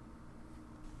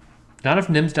 Not if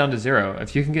Nim's down to 0.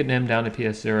 If you can get Nim down to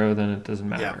PS0, then it doesn't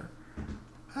matter.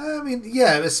 Yeah. I mean,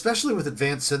 yeah, especially with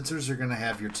advanced sensors, you're going to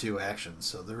have your 2 actions,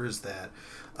 so there is that.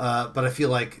 But I feel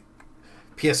like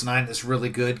PS9 is really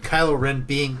good. Kylo Ren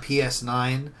being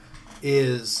PS9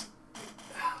 is...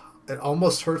 It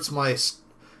almost hurts my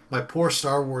poor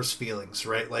Star Wars feelings,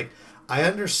 right? Like, I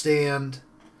understand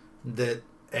that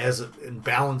in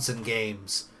balance in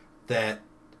games, that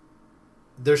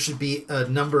there should be a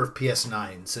number of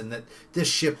PS9s, and that this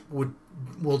ship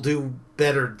will do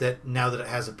better now that it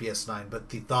has a PS9. But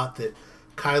the thought that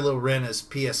Kylo Ren is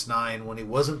PS9 when he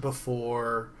wasn't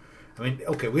before, I mean,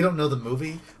 okay, we don't know the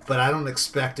movie, but I don't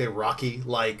expect a Rocky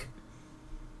like,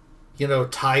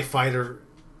 TIE fighter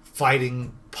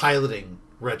piloting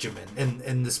regimen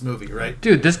in this movie, right?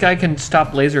 Dude, this guy can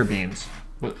stop laser beams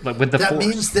with the Force. That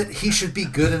means that he should be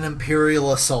good in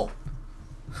Imperial Assault.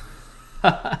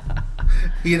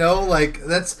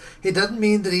 It doesn't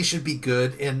mean that he should be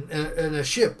good in a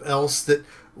ship, else that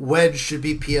Wedge should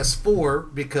be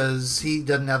PS4 because he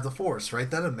doesn't have the Force, right?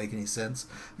 That doesn't make any sense.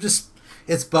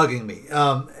 It's bugging me.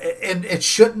 And it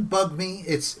shouldn't bug me.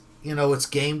 It's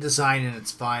game design and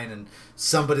it's fine, and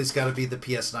somebody's got to be the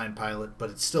PS9 pilot, but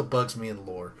it still bugs me in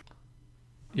lore.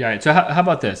 Yeah, right. So how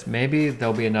about this? Maybe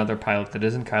there'll be another pilot that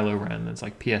isn't Kylo Ren that's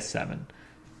like PS7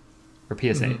 or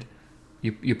PS8.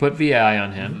 You put VI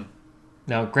on him.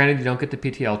 Now, granted, you don't get the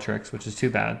PTL tricks, which is too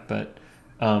bad, but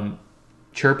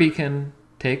Chirpy can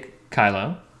take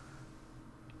Kylo,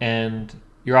 and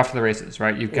you're off to the races,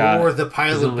 right? You've got or the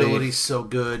pilot ability's so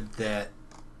good that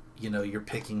you're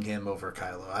picking him over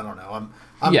Kylo. I don't know.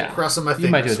 I'm crossing my fingers.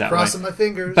 You might do it that crossing way. My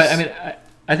fingers. But I mean,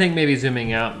 I think maybe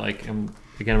zooming out, like again,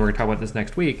 we're gonna talk about this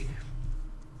next week.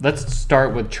 Let's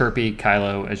start with Chirpy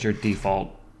Kylo as your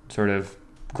default sort of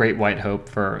Great White Hope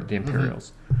for the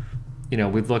Imperials.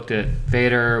 We've looked at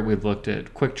Vader, we've looked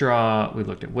at Quick Draw, we've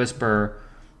looked at Whisper.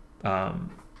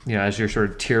 As your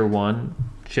sort of tier 1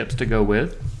 ships to go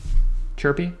with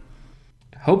Chirpy.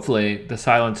 Hopefully, the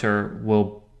silencer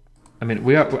will. I mean,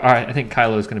 I think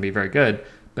Kylo is going to be very good,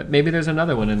 but maybe there's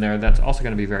another one in there that's also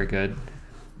going to be very good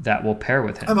that will pair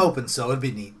with him. I'm open, so it'd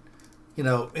be neat.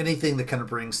 Anything that kind of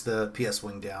brings the PS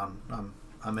wing down,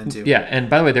 I'm into. Yeah, and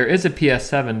by the way, there is a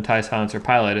PS7 TIE silencer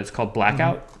pilot. It's called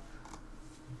Blackout.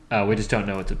 We just don't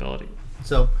know its ability.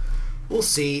 So we'll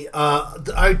see.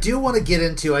 I do want to get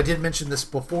into, I did mention this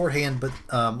beforehand, but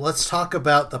let's talk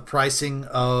about the pricing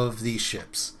of these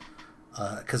ships,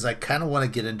 because I kind of want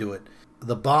to get into it.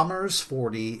 The Bomber's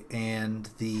 $40 and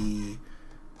the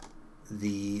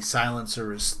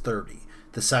Silencer is $30.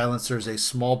 The Silencer is a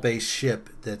small base ship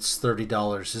that's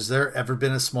 $30. Has there ever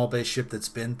been a small base ship that's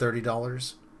been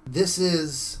 $30? This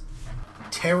is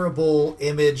terrible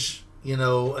image,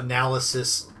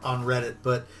 analysis on Reddit,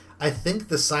 but I think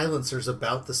the Silencer's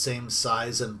about the same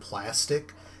size and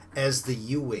plastic as the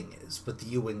U-Wing is, but the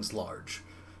U-Wing's large.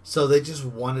 So they just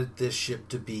wanted this ship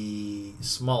to be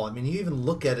small. I mean, you even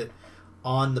look at it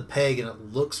on the peg and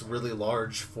it looks really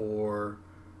large for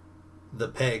the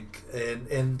peg,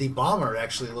 and the Bomber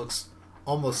actually looks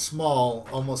almost small,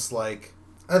 almost like,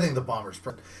 I think the Bomber's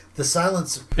the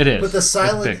Silencer. It is, but the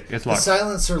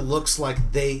Silencer looks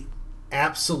like they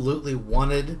absolutely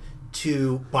wanted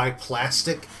to, by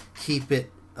plastic, keep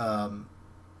it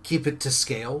to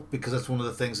scale, because that's one of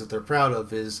the things that they're proud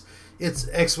of. Is it's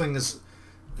X-Wing is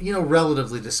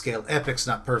relatively to scale. Epic's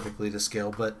not perfectly to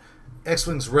scale, but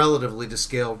X-Wing's relatively to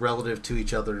scale relative to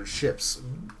each other's ships,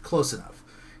 close enough.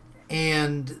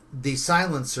 And the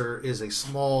Silencer is a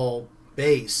small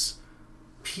base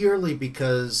purely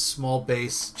because small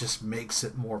base just makes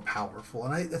it more powerful.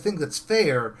 And I think that's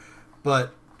fair,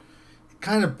 but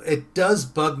it does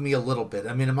bug me a little bit.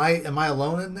 I mean, am I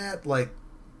alone in that? Like,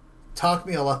 talk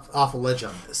me off a ledge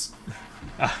on this.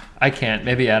 I can't.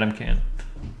 Maybe Adam can.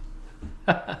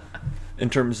 In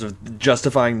terms of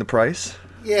justifying the price?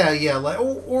 Yeah, like,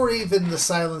 or even the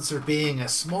Silencer being a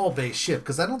small base ship,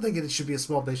 because I don't think it should be a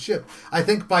small base ship. I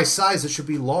think by size it should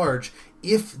be large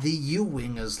if the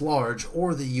U-Wing is large,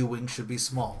 or the U-Wing should be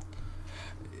small.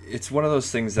 It's one of those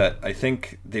things that I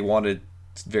think they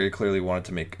very clearly wanted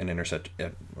to make an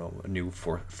a new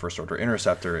first order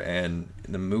interceptor, and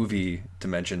the movie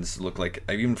dimensions look like,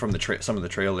 even from some of the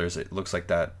trailers, it looks like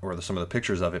that, or some of the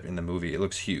pictures of it in the movie, it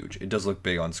looks huge. It does look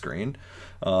big on screen.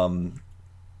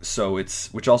 So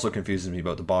which also confuses me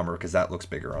about the Bomber, because that looks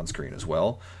bigger on screen as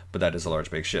well, but that is a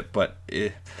large big ship. But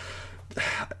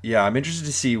I'm interested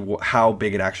to see how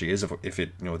big it actually is, if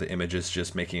it the image is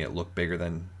just making it look bigger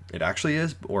than it actually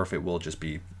is, or if it will just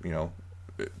be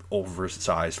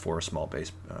oversized for a small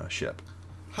base ship.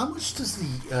 How much does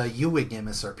the U-Wing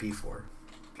MSRP for?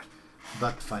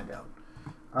 About to find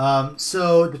out.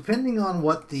 So depending on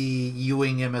what the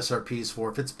U-Wing MSRP is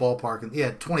for, if it's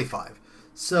ballpark, 25.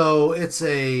 So it's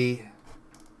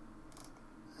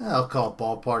I'll call it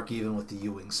ballpark even with the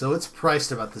U-Wing. So it's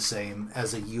priced about the same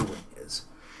as a U-Wing is.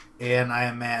 And I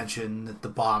imagine that the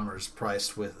Bomber's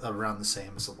priced with around the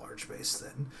same as a large base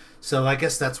then. So I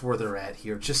guess that's where they're at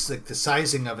here. Just like the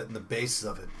sizing of it and the base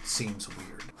of it seems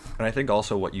weird. And I think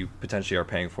also what you potentially are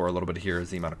paying for a little bit here is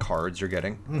the amount of cards you're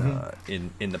getting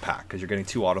in the pack. Because you're getting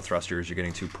 2 auto thrusters, you're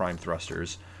getting 2 prime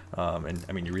thrusters. And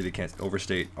I mean, you really can't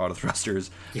overstate auto thrusters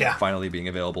finally being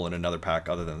available in another pack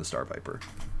other than the Star Viper.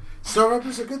 Star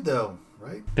Vipers are good though,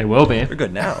 right? They will be. They're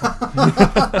good now.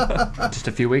 Just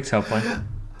a few weeks, hopefully.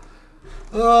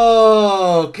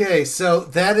 Okay, so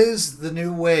that is the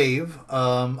new wave.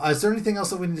 Is there anything else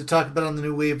that we need to talk about on the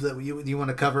new wave that you want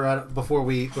to cover out before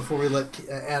we let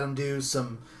Adam do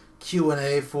some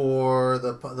Q&A for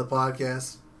the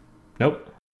podcast?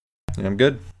 Nope. Yeah, I'm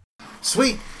good.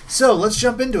 Sweet. So let's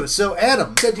jump into it. So Adam,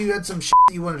 you said you had some shit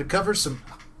you wanted to cover.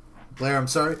 Blair, I'm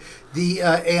sorry. You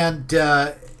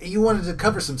wanted to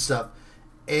cover some stuff.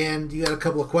 and you had a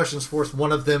couple of questions for us.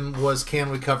 One of them was,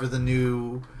 can we cover the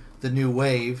new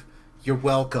wave? You're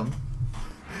welcome.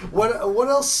 What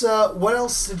else? What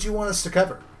else did you want us to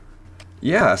cover?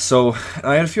 Yeah, so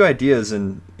I had a few ideas,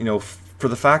 and for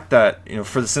the fact that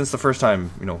since the first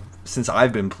time, since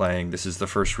I've been playing, this is the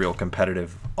first real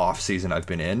competitive off season I've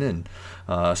been in, and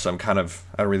so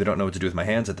I really don't know what to do with my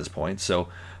hands at this point. So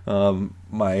I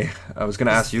was going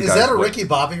to ask you guys. Is that a Ricky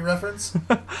Bobby reference?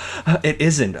 It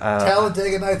isn't.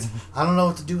 Talladega Nights. I don't know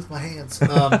what to do with my hands.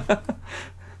 But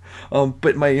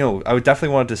I would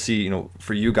definitely want to see,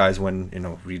 for you guys when,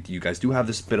 you guys do have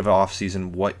this bit of an off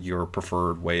season, what your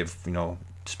preferred way of,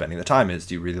 spending the time is.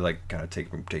 Do you really like kind of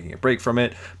taking a break from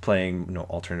it, playing,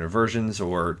 alternative versions,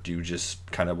 or do you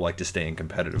just kind of like to stay in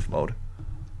competitive mode?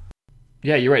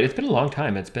 Yeah, you're right. It's been a long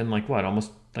time. It's been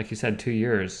almost like you said, 2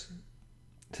 years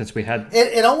since we had.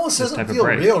 It almost doesn't feel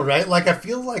real, right? Like I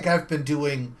feel like I've been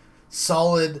doing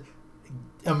solid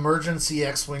emergency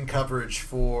X-Wing coverage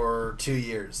for 2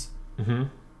 years. Mm-hmm.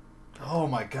 Oh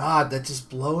my God, that just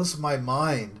blows my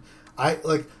mind.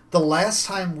 The last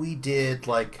time we did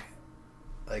like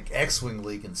X-Wing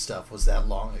League and stuff was that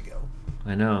long ago.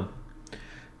 I know.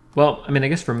 Well, I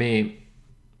guess for me,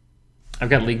 I've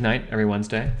got League Night every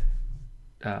Wednesday.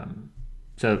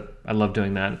 So I love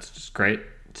doing that. It's just great.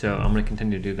 So I'm going to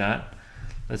continue to do that.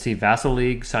 Let's see, Vassal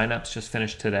League signups just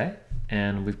finished today,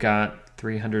 and we've got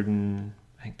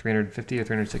 350 or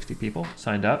 360 people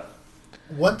signed up.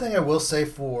 One thing I will say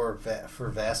for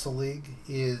Vassal League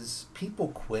is people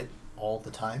quit all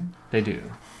the time. They do.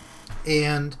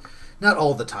 And not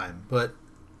all the time, but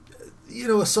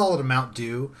a solid amount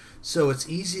do. So it's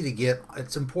easy to get.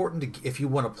 It's important to, if you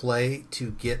want to play,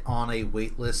 to get on a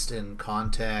wait list and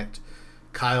contact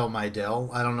Kyle Meidel.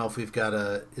 I don't know if we've got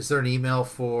is there an email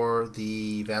for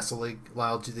the Vassal League,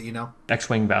 Lyle, that you know?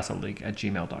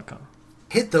 xwingvassalleague@gmail.com.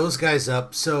 Hit those guys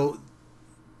up. So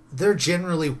they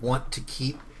generally want to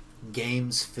keep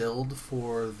games filled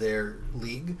for their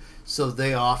league, so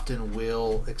they often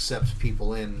will accept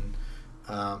people in.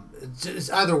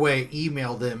 Either way,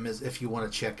 email them if you want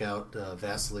to check out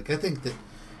Vassal League. I think that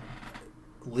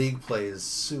league play is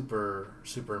super,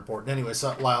 super important. Anyway,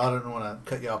 so Lyle, I don't want to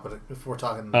cut you off, but if we're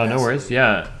talking... Oh, no worries. League.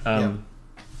 Yeah.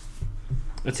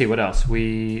 Let's see, what else?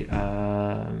 We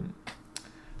got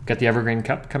the Evergreen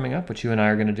Cup coming up, which you and I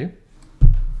are going to do.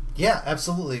 Yeah,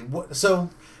 absolutely. So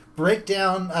break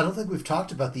down... I don't think we've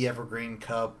talked about the Evergreen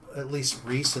Cup, at least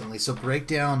recently. So break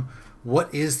down...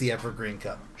 What is the Evergreen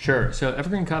Cup? Sure. So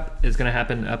Evergreen Cup is going to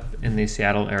happen up in the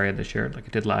Seattle area this year, like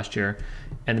it did last year.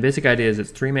 And the basic idea is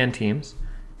it's 3-man teams,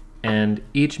 and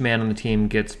each man on the team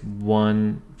gets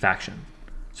one faction.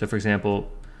 So, for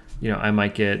example, I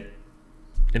might get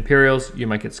Imperials, you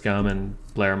might get Scum, and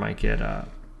Blair might get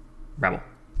Rebel.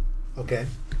 Okay.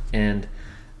 And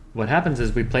what happens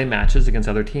is we play matches against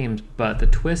other teams, but the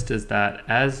twist is that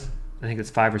I think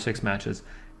it's 5 or 6 matches,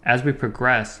 as we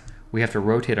progress, we have to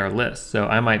rotate our list. So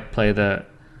I might play the,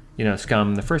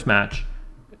 Scum the first match.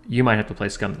 You might have to play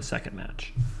Scum the second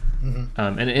match. Mm-hmm.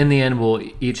 And in the end, we'll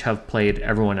each have played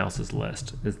everyone else's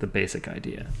list, is the basic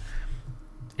idea.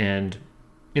 And,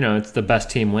 it's the best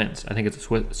team wins. I think it's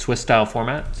a Swiss-style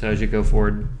format. So as you go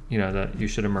forward, you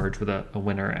should emerge with a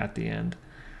winner at the end.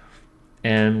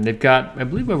 And they've got, I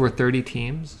believe, over 30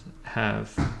 teams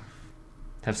have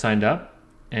signed up.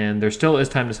 And there still is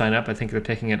time to sign up. I think they're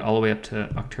taking it all the way up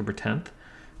to October 10th.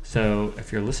 So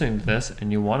if you're listening to this and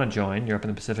you want to join, you're up in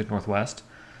the Pacific Northwest,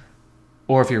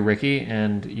 or if you're Ricky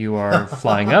and you are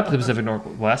flying up to the Pacific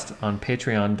Northwest on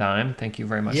Patreon dime, thank you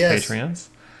very much, yes. Patreons.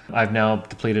 I've now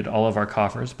depleted all of our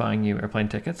coffers buying you airplane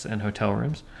tickets and hotel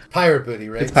rooms. Pirate booty,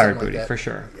 right? It's pirate booty, for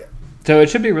sure. Yeah. So it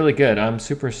should be really good. I'm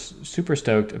super, super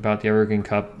stoked about the Evergreen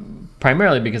Cup,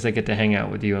 primarily because I get to hang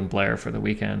out with you and Blair for the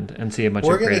weekend and see a bunch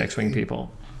of great X-Wing people.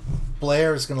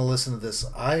 Blair is going to listen to this.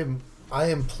 I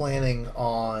am planning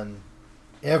on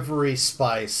every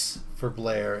spice for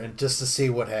Blair, and just to see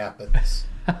what happens.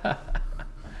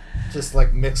 Just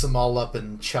mix them all up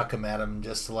and chuck them at him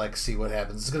just to see what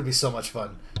happens. It's going to be so much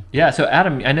fun. Yeah, so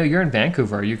Adam, I know you're in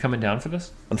Vancouver. Are you coming down for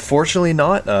this? Unfortunately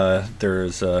not.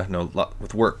 There's lot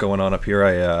with work going on up here.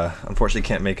 I unfortunately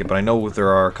can't make it, but I know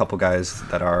there are a couple guys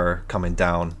that are coming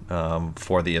down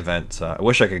for the event. I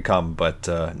wish I could come, but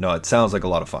no, it sounds like a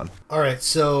lot of fun. All right,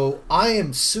 so I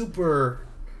am super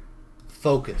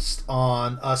focused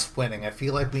on us winning. I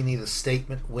feel like we need a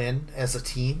statement win as a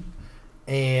team,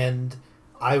 and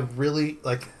I really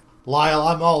Lyle,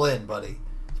 I'm all in, buddy.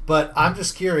 But I'm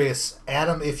just curious,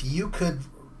 Adam, if you could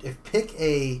pick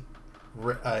a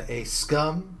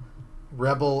Scum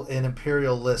Rebel and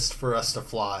Imperial list for us to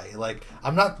fly? Like,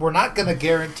 we're not going to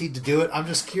guarantee to do it. I'm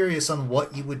just curious on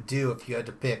what you would do if you had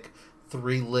to pick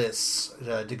 3 lists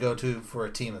to go to for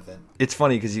a team event. It's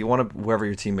funny because you want to, whoever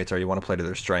your teammates are, you want to play to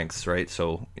their strengths, right?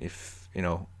 So if,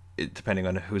 depending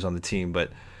on who's on the team,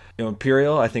 but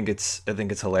Imperial, I think it's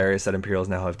hilarious that Imperials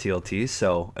now have TLT.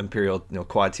 So Imperial,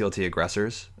 quad TLT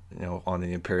aggressors, on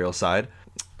the Imperial side.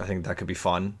 I think that could be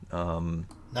fun.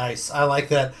 Nice. I like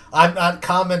that. I'm not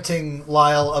commenting,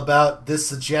 Lyle, about this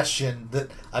suggestion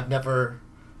that I've never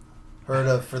heard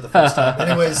of for the first time.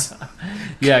 Anyways.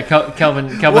 Yeah,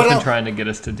 Kelvin's been trying to get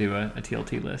us to do a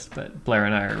TLT list, but Blair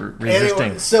and I are resisting.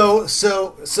 Anyway,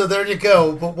 so there you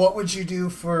go. But what would you do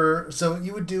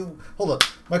hold up.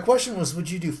 My question was, would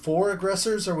you do 4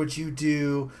 aggressors or would you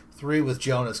do 3 with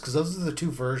Jonas? Because those are the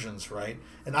 2 versions, right?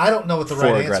 And I don't know what the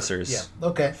right answer is. 4 aggressors. Yeah,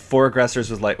 okay. 4 aggressors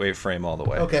with lightweight frame all the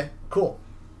way. Okay, cool.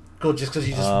 Cool, just because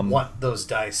you just want those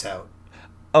dice out.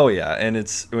 Oh, yeah, and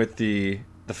it's with the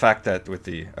fact that with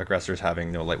the aggressors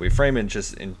having no lightweight frame and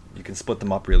you can split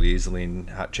them up really easily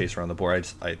and chase around the board.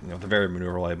 The very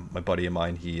maneuverable, my buddy of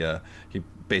mine, he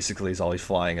basically is always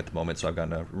flying at the moment, so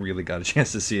I've really got a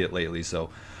chance to see it lately. So,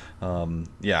 I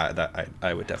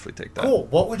would definitely take that. Cool.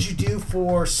 What would you do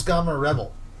for Scum or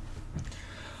Rebel?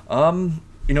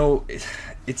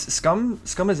 It's Scum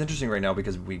is interesting right now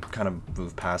because we kind of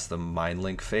moved past the mind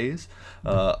link phase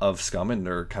of Scum and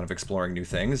they're kind of exploring new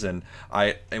things, and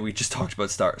we just talked about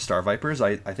Star Vipers.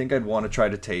 I think I'd want to try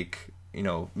to take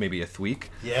maybe a Thweek.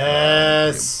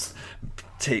 Yes.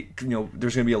 There's going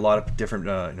to be a lot of different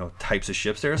types of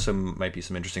ships there, so might be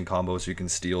some interesting combos you can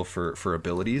steal for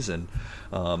abilities and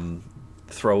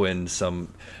throw in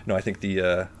some. I think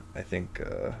the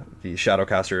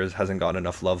Shadowcaster hasn't gotten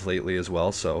enough love lately as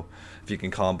well, so if you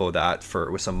can combo that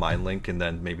with some Mind Link and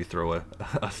then maybe throw a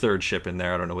third ship in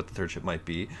there. I don't know what the third ship might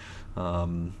be,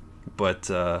 but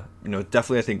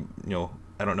definitely I think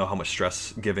I don't know how much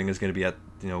stress giving is going to be at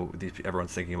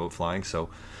everyone's thinking about flying, so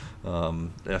a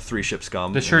 3-ship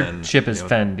Scum. The ship is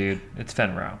Fen, dude. It's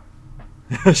Fen Rao.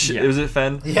 Yeah. Was it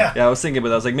Fen? Yeah. I was thinking,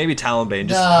 but I was like maybe Talonbane,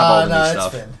 just have all the new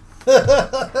stuff.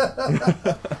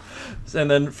 And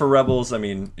then for Rebels, I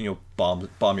mean,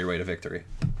 bomb your way to victory.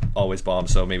 Always bomb,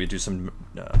 so maybe do some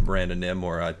Miranda Nim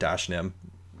or Dash Nim.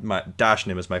 Dash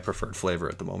Nim is my preferred flavor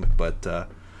at the moment, but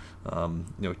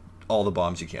all the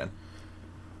bombs you can.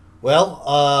 Well,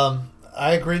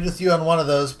 I agreed with you on one of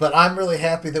those, but I'm really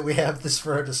happy that we have this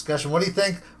for our discussion. What do you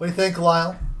think? What do you think,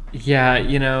 Lyle? Yeah, I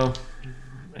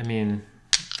mean,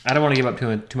 I don't want to give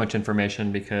up too much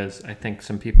information because I think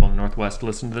some people in the Northwest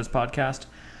listen to this podcast,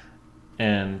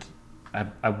 and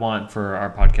I want for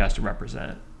our podcast to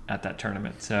represent at that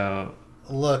tournament. So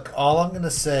look, all I'm going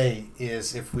to say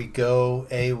is if we go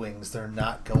A-Wings, they're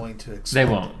not going to expect They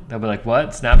won't. They'll be like,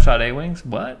 what? Snapshot A-Wings?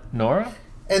 What? Nora?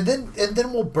 And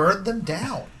then we'll burn them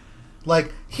down.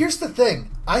 Like, here's the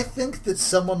thing. I think that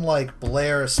someone like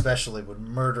Blair especially would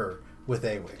murder with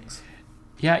A-Wings.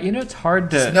 Yeah, it's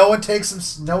hard to... No one takes him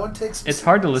It's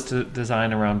hard to list a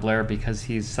design around Blair because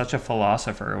he's such a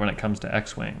philosopher when it comes to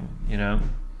X-Wing,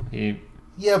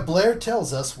 Yeah, Blair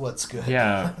tells us what's good.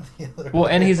 Yeah. Well,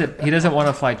 and he doesn't want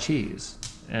to fly cheese.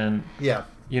 And yeah.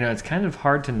 It's kind of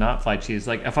hard to not fly cheese.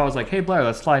 Like, if I was like, hey, Blair,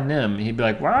 let's fly Nim, he'd be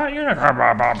like, what? You're not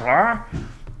blah, blah, blah.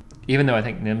 Even though I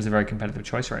think Nim's a very competitive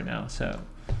choice right now, so...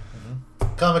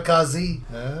 Mm-hmm.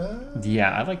 Kamikaze.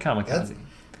 Yeah, I like Kamikaze.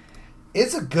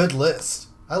 It's a good list.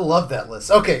 I love that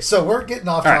list. Okay, so we're getting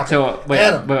off topic. All right, so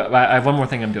wait, but I have one more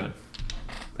thing I'm doing,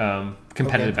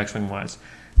 competitive X-Wing wise.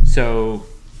 So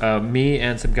me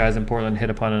and some guys in Portland hit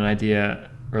upon an idea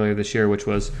earlier this year, which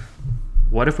was,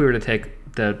 what if we were to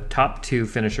take the top 2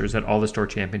 finishers at all the store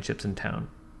championships in town,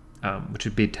 which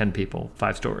would be 10 people,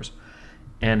 5 stores,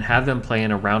 and have them play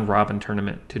in a round-robin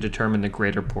tournament to determine the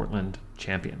Greater Portland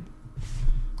champion.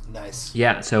 Nice.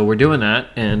 Yeah, so we're doing that,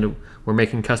 and we're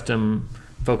making custom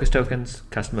focus tokens,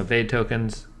 custom evade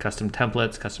tokens, custom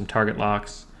templates, custom target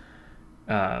locks.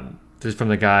 This is from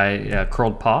the guy,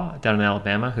 Curled Paw, down in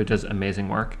Alabama, who does amazing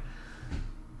work.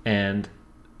 And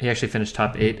he actually finished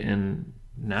top 8 in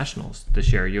Nationals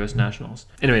this year, U.S. Nationals.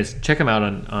 Anyways, check him out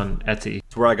on Etsy.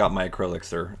 It's where I got my acrylics.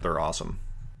 They're awesome.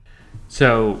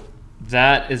 So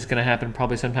that is going to happen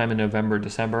probably sometime in November,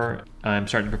 December. I'm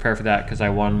starting to prepare for that because I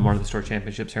won one of the store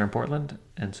championships here in Portland,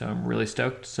 and so I'm really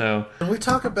stoked. So can we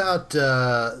talk about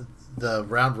the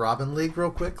round robin league real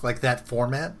quick, like that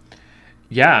format?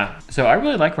 Yeah. So I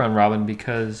really like round robin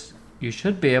because you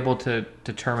should be able to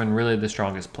determine really the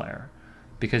strongest player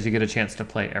because you get a chance to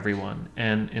play everyone.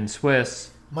 And in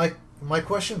Swiss, my My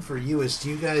question for you is, do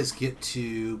you guys get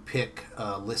to pick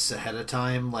lists ahead of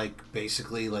time? Like,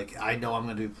 basically, like, I know I'm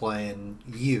going to be playing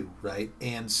you, right?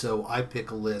 And so I pick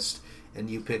a list, and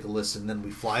you pick a list, and then we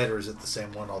fly it, or is it the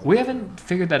same one all the way? We haven't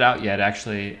figured that out yet,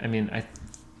 actually. I mean,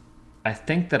 I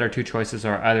think that our two choices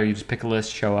are either you just pick a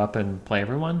list, show up, and play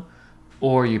everyone,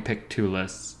 or you pick two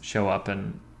lists, show up,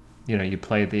 and, you know, you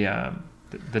play the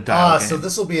dial game. So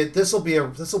this will be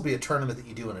a tournament that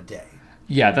you do in a day.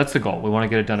 Yeah, that's the goal. We want to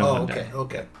get it done in one day.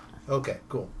 Okay,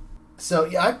 cool. So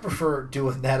yeah, I prefer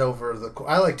doing that over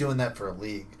I like doing that for a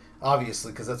league,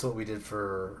 obviously, because that's what we did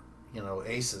for, you know,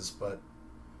 Aces. But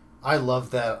I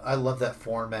love that. I love that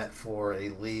format for a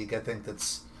league. I think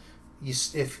that's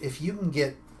if you can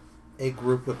get a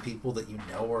group of people that you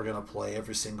know are going to play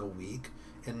every single week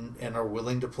and are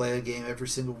willing to play a game every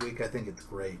single week, I think it's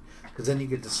great, because then you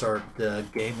get to start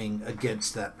gaming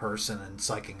against that person and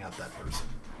psyching out that person.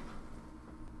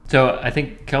 So I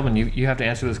think, Kelvin, you have to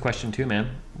answer this question too,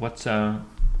 man. What's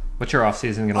your off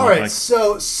season going to look like? All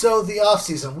right, so the off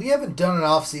season, we haven't done an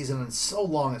off season in so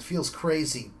long, it feels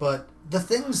crazy. But the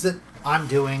things that I'm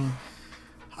doing,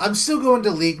 I'm still going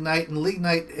to League Night, and League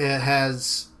Night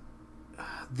has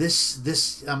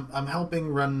this. I'm helping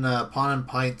run Pawn and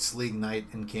Pints League Night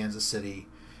in Kansas City,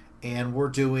 and we're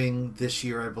doing this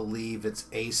year, I believe it's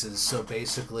Aces. So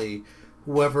basically,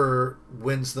 whoever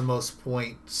wins the most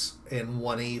points in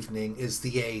one evening is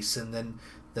the ace, and then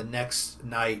the next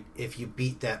night, if you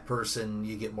beat that person,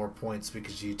 you get more points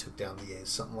because you took down the ace.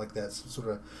 Something like that, some sort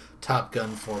of Top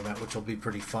Gun format, which will be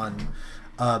pretty fun.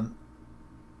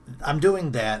 I'm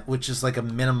doing that, which is like a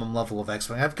minimum level of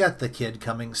X-Wing. I've got the kid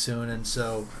coming soon, and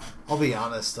so I'll be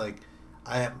honest, like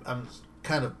I'm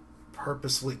kind of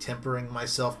purposefully tempering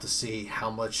myself to see how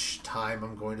much time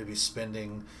I'm going to be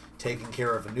spending taking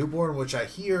care of a newborn, which I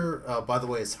hear, by the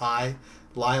way, is high.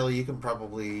 Lyle, you can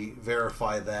probably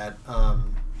verify that.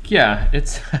 Yeah,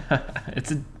 it's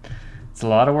it's a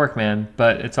lot of work, man,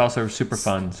 but it's also super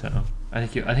fun. So I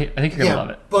think you're gonna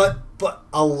love it. But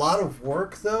a lot of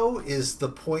work though is the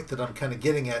point that I'm kind of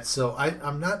getting at. So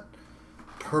I'm not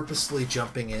purposely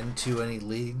jumping into any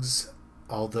leagues,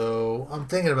 although I'm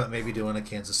thinking about maybe doing a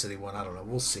Kansas City one. I don't know.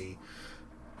 We'll see.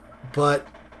 But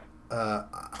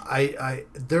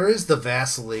there is the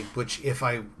Vassal League, which if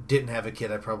I didn't have a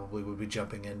kid, I probably would be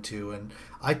jumping into, and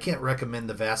I can't recommend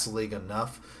the Vassal League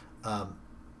enough.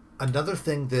 Another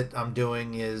thing that I'm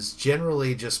doing is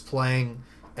generally just playing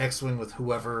X-Wing with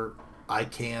whoever I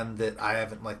can that I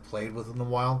haven't like played with in a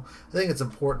while. I think it's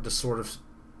important to sort of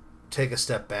take a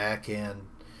step back and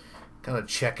kind of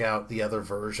check out the other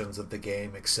versions of the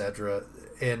game, etc.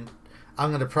 And I'm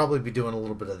going to probably be doing a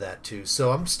little bit of that too.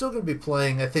 So I'm still going to be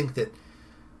playing. I think that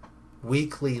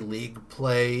weekly league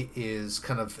play is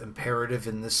kind of imperative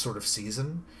in this sort of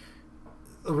season.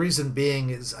 The reason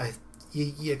being is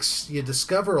you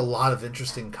discover a lot of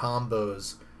interesting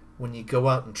combos when you go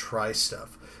out and try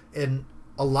stuff. And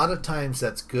a lot of times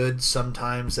that's good.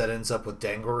 Sometimes that ends up with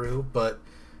Dangaroo. But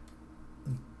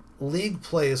league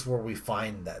play is where we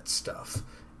find that stuff.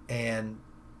 And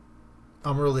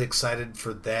I'm really excited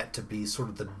for that to be sort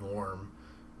of the norm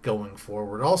going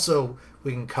forward. Also,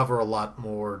 we can cover a lot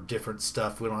more different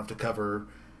stuff. We don't have to cover,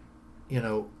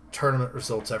 tournament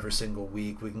results every single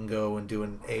week. We can go and do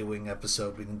an A-Wing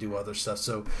episode. We can do other stuff.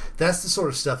 So that's the sort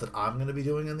of stuff that I'm going to be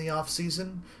doing in the off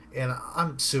season, and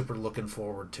I'm super looking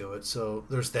forward to it. So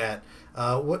there's that.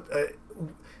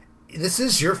 This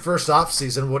is your first off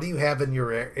season. What do you have in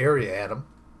your area, Adam?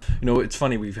 It's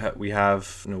funny. We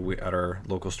have at our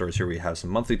local stores here, we have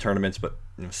some monthly tournaments, but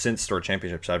since store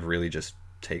championships, I've really just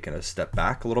taken a step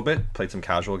back a little bit, played some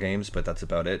casual games, but that's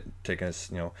about it. Taking a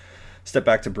step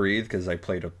back to breathe, because I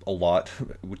played a lot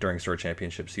during store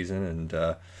championship season,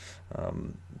 and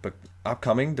but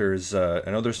upcoming, there's I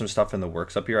know there's some stuff in the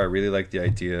works up here. I really like the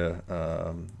idea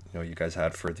you guys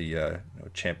had for the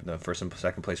the first and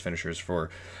second place finishers for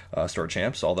store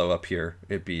champs. Although up here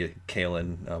it'd be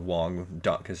Kalen Wong,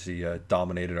 because he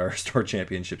dominated our store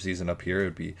championship season up here.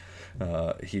 It'd be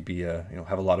he'd be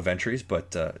have a lot of entries.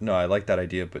 But no, I like that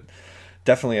idea. But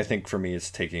definitely, I think for me, it's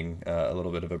taking a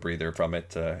little bit of a breather from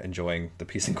it, enjoying the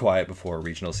peace and quiet before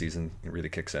regional season really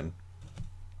kicks in.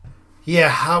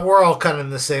 Yeah, we're all kind of in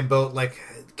the same boat. Like,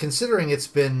 considering it's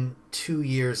been 2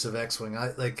 years of X-Wing,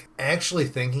 actually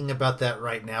thinking about that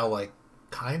right now,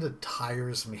 kind of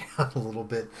tires me out a little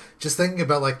bit. Just thinking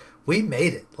about, we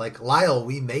made it. Lyle,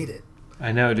 we made it.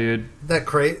 I know, dude.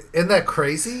 Isn't that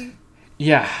crazy?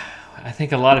 Yeah, I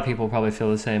think a lot of people probably feel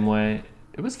the same way.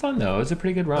 It was fun, though. It was a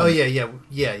pretty good run. Oh,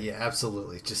 yeah,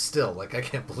 absolutely. Just still, I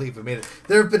can't believe we made it.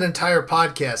 There have been entire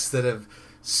podcasts that have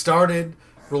started,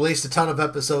 released a ton of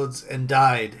episodes and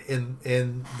died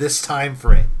in this time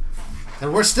frame.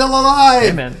 And we're still alive!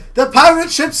 Hey, man. The pirate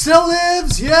ship still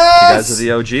lives! Yes! You guys are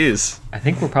the OGs. I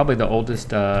think we're probably the oldest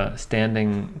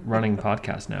standing running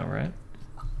podcast now, right?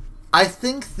 I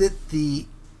think that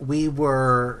we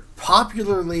were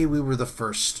the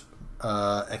first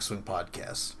X-Wing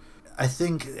podcast. I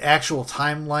think actual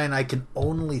timeline, I can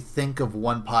only think of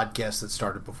one podcast that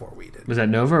started before we did. Was that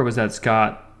Nova or was that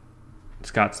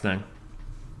Scott's thing?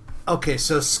 Okay,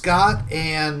 so Scott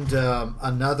and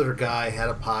another guy had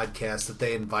a podcast that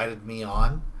they invited me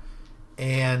on,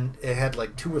 and it had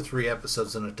like 2 or 3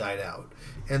 episodes and it died out.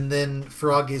 And then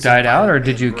Froggy's died out, or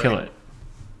did you kill it?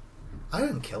 I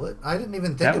didn't kill it. I didn't even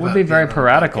think that about it. That would be very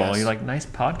piratical. Podcast. You're like, nice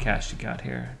podcast you got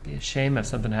here. It'd be a shame if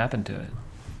something happened to it.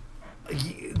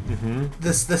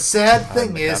 The sad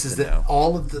thing is that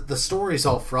all of the story's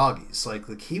all Froggy's.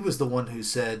 Like he was the one who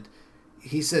said.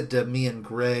 He said to me and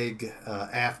Greg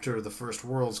after the first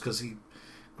Worlds, because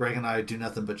Greg and I do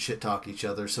nothing but shit talk each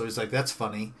other. So he's like, "That's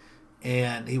funny,"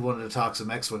 and he wanted to talk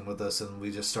some X-Wing with us, and we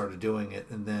just started doing it.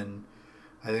 And then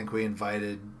I think we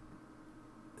invited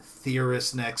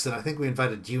Theorist next, and I think we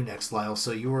invited you next, Lyle.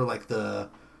 So you were like the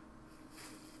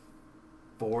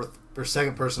 4th or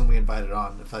 2nd person we invited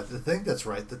on. If I think that's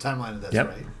right, the timeline of that's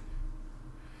right.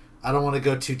 I don't want to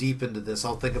go too deep into this.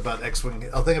 I'll think about X-Wing.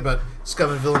 I'll think about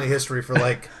Scum and Villainy history for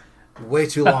like way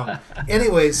too long.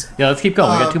 Anyways, yeah, let's keep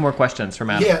going. We got 2 more questions from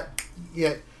Adam.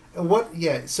 Yeah.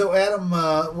 So Adam,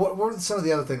 what were some of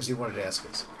the other things you wanted to ask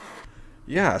us?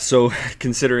 Yeah. So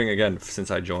considering again, since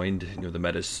I joined, the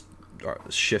meta's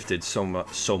shifted so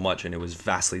much, and it was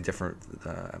vastly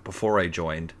different before I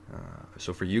joined.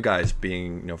 So for you guys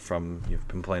being, you've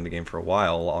been playing the game for a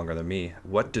while, longer than me,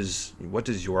 what does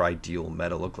your ideal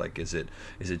meta look like? Is it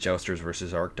Jousters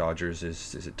versus Arc Dodgers?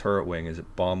 Is it Turret Wing? Is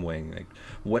it Bomb Wing? Like,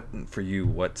 what for you?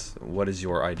 What is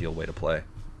your ideal way to play?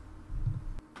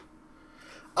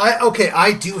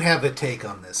 I do have a take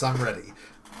on this. I'm ready.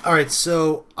 All right,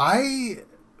 so I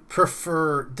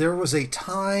prefer. There was a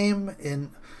time in.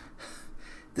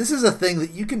 This is a thing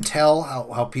that you can tell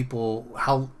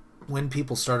when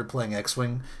people started playing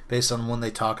X-Wing based on when they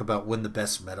talk about when the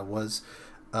best meta was.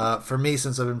 For me,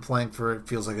 since I've been playing for it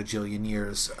feels like a jillion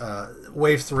years,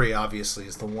 Wave 3 obviously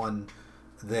is the one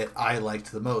that I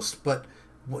liked the most. But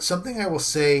something I will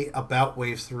say about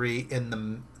Wave 3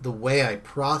 and the way I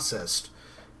processed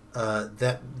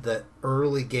that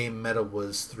early game meta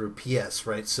was through PS,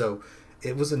 right? So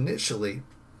it was initially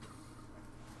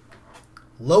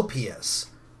low PS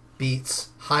beats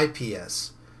high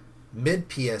PS, mid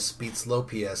PS beats low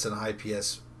PS, and high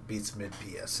PS beats mid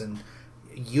PS, and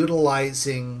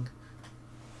utilizing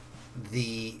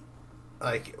the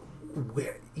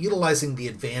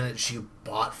advantage you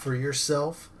bought for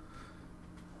yourself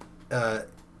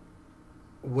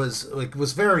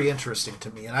was very interesting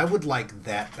to me, and I would like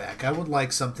that back. I would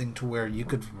like something to where you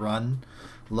could run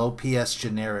low PS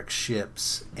generic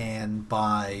ships and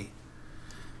by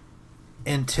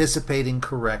anticipating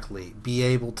correctly be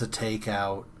able to take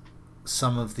out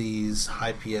some of these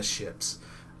high PS ships,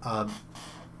 and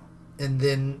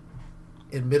then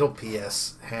in middle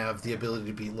PS have the ability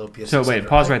to beat low PS. So wait,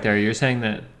 pause right there. You're saying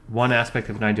that one aspect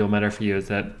of an ideal meta for you is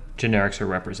that generics are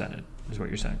represented, is what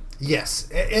you're saying? Yes.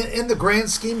 In the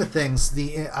grand scheme of things,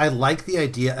 I like the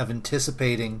idea of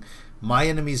anticipating my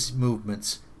enemy's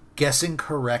movements, guessing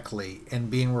correctly, and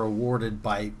being rewarded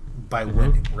by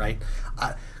winning, right?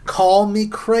 Call me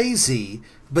crazy,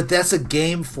 but that's a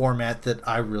game format that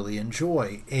I really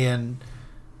enjoy, and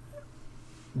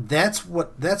that's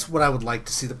what I would like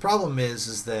to see. The problem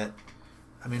is that,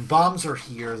 I mean, bombs are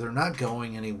here; they're not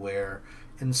going anywhere,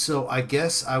 and so I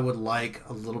guess I would like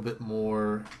a little bit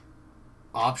more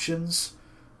options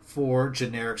for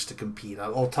generics to compete.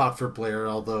 I'll talk for Blair,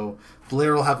 although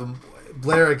Blair will have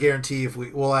Blair, I guarantee, if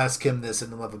we'll ask him this,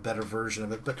 and he'll have a better version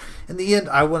of it. But in the end,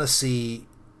 I want to see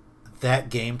that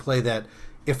gameplay, that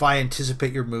if I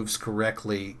anticipate your moves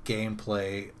correctly,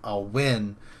 gameplay, I'll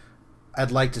win.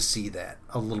 I'd like to see that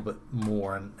a little bit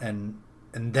more, and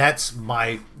that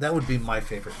would be my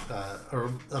favorite,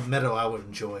 or a meta I would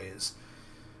enjoy, is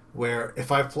where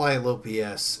if I apply low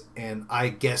PS and I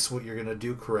guess what you're going to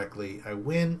do correctly, I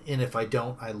win, and if I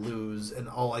don't, I lose, and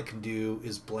all I can do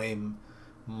is blame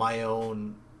my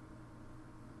own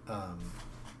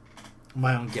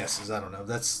guesses. I don't know.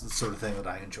 That's the sort of thing that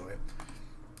I enjoy.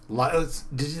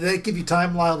 Did they give you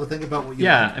time, Lyle, to think about what you?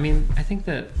 Yeah, I mean, I think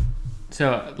that.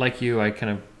 So, like you, I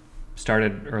kind of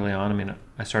started early on. I mean,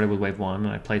 I started with Wave 1,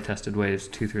 and I play tested Waves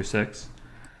 2 through 6.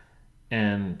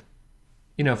 And,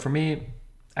 for me,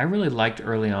 I really liked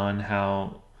early on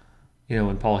how,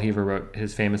 when Paul Heaver wrote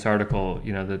his famous article,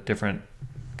 the different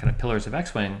kind of pillars of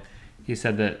X-Wing, he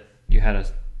said that you had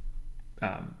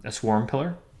a swarm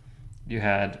pillar,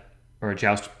 or a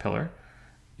joust pillar,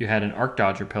 you had an arc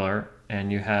dodger pillar,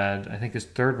 and you had, I think his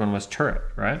third one was turret,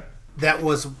 right? That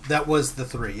was the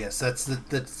three. Yes, that's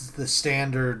the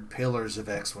standard pillars of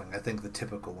X-Wing. I think the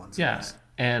typical ones. Yeah,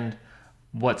 and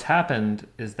what's happened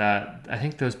is that I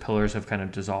think those pillars have kind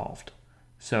of dissolved.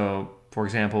 So, for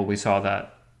example, we saw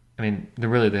that. I mean,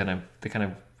 the kind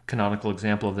of canonical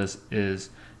example of this is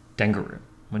Dengaru.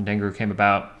 When Dengaru came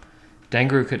about,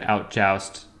 Dengaru could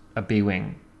outjoust a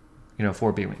B-wing,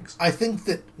 4 B-wings. I think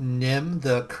that Nim,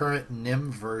 the current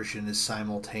Nim version, is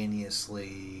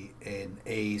simultaneously an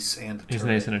ace and a turret. He's an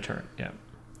ace and a turret, yeah.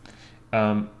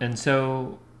 And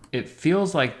so it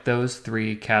feels like those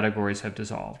 3 categories have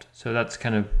dissolved. So that's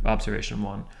kind of observation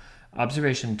 1.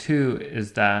 Observation 2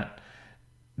 is that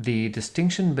the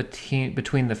distinction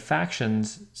between the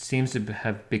factions seems to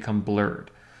have become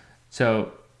blurred.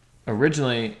 So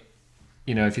originally,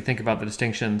 if you think about the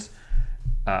distinctions,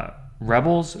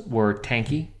 Rebels were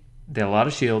tanky, they had a lot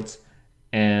of shields,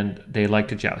 and they liked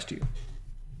to joust you.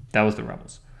 That was the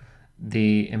Rebels.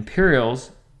 The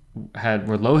Imperials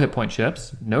were low hit point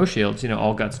ships, no shields,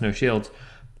 all guts, no shields,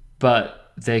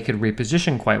 but they could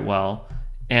reposition quite well,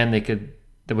 and they could,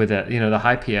 with the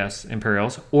high PS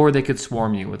Imperials, or they could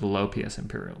swarm you with the low PS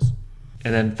Imperials.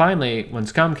 And then finally, when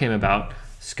Scum came about,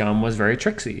 Scum was very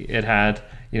tricksy. It had,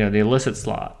 the illicit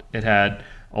slot. It had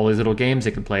all these little games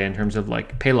it could play in terms of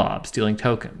like paylob, stealing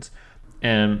tokens.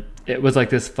 And it was like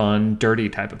this fun, dirty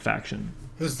type of faction.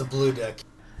 Who's the blue deck?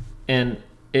 And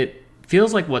it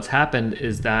feels like what's happened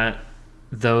is that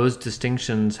those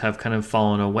distinctions have kind of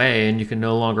fallen away, and you can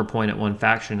no longer point at one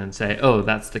faction and say, oh,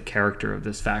 that's the character of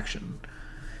this faction.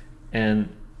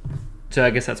 And so I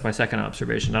guess that's my second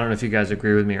observation. I don't know if you guys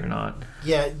agree with me or not.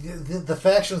 Yeah, the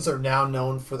factions are now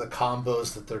known for the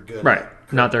combos that they're good at. Right,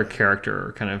 not their character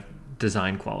or kind of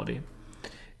design quality.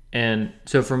 And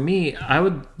so for me, I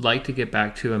would like to get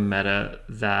back to a meta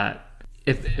that,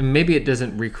 if maybe it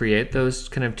doesn't recreate those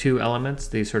kind of 2 elements,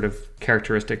 these sort of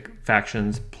characteristic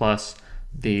factions plus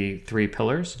the 3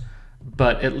 pillars,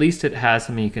 but at least it has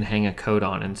something you can hang a code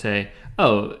on and say,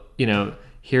 oh,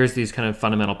 here's these kind of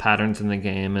fundamental patterns in the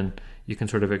game, and you can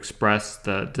sort of express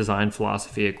the design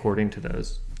philosophy according to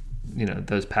those,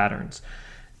 those patterns.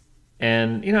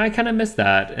 And, I kind of miss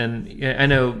that. And I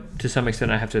know to some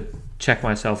extent I have to check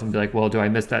myself and be like, well, do I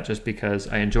miss that just because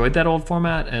I enjoyed that old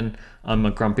format and I'm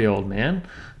a grumpy old man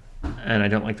and I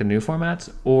don't like the new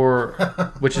formats? Or,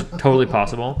 which is totally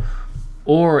possible.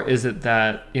 Or is it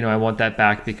that, I want that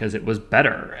back because it was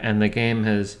better and the game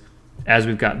has, as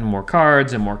we've gotten more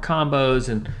cards and more combos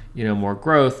and, more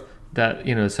growth, that,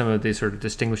 some of these sort of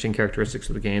distinguishing characteristics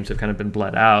of the games have kind of been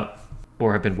bled out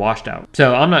or have been washed out.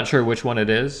 So I'm not sure which one it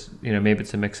is. Maybe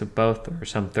it's a mix of both or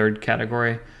some third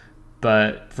category.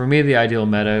 But for me, the ideal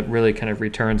meta really kind of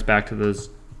returns back to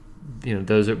those,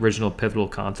 those original pivotal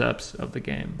concepts of the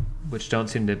game, which don't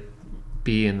seem to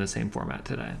be in the same format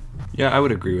today. Yeah, I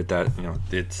would agree with that.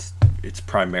 It's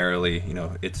primarily,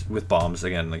 it's with bombs.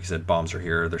 Again, like you said, bombs are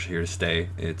here. They're here to stay.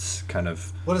 It's kind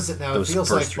of... What is it now? It feels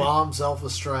like bombs,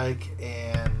 Alpha Strike,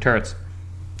 and... Turrets,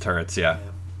 yeah.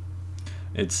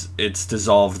 It's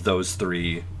dissolved those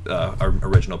 3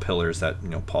 original pillars that,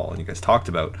 Paul and you guys talked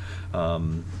about.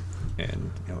 And,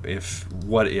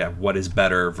 what is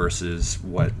better versus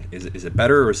what... Is it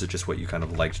better, or is it just what you kind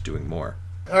of liked doing more?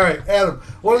 All right, Adam,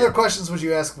 what other questions would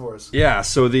you ask for us? Yeah,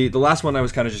 so the last one I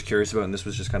was kind of just curious about, and this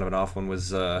was just kind of an off one,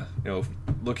 was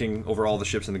looking over all the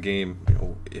ships in the game,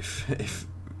 if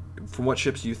from what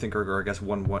ships you think are I guess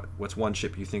what's one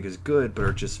ship you think is good but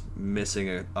are just missing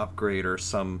an upgrade or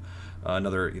some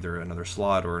either another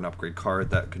slot or an upgrade card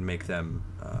that could make them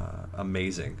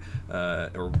amazing,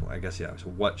 or I guess so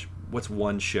what's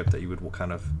one ship that you would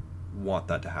kind of want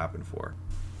that to happen for?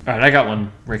 All right, I got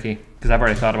one, Ricky, because I've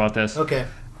already thought about this. Okay.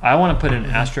 I want to put an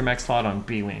astromech slot on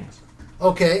B-wings.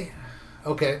 Okay.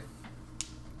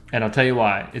 And I'll tell you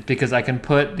why. It's because I can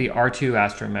put the R2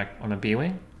 astromech on a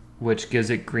B-wing, which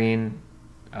gives it green,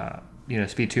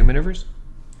 speed 2 maneuvers.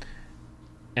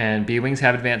 And B-wings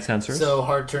have advanced sensors. So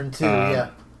hard turn 2, yeah.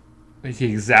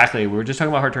 Exactly. We were just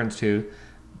talking about hard turns 2.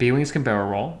 B-wings can barrel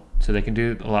roll, so they can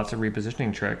do lots of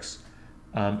repositioning tricks.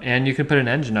 And you can put an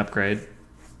engine upgrade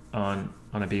on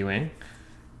a B-wing,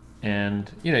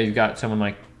 and you've got someone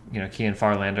like Kian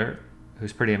Farlander,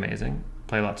 who's pretty amazing.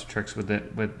 Play lots of tricks with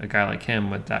a guy like him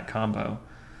with that combo.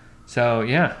 So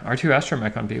yeah, R2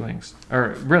 astromech on B-wings,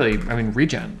 or really,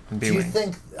 regen on B-wings.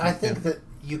 I think that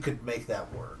you could make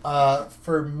that work.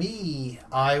 For me,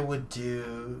 I would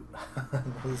do.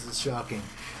 This is shocking,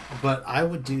 but I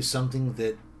would do something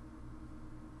that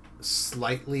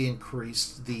slightly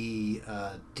increased the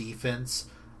defense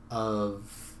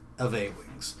of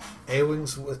A-Wings.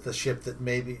 A-Wings with the ship that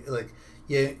maybe, like,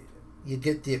 you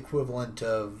get the equivalent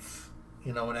of,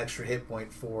 an extra hit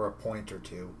point for a point or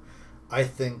two, I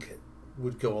think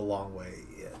would go a long way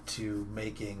to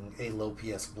making a low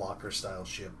PS blocker style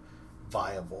ship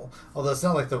viable. Although it's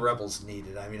not like the Rebels need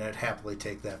it. I mean, I'd happily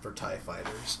take that for TIE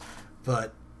fighters.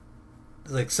 But,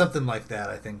 like, something like that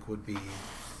I think would be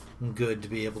good to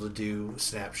be able to do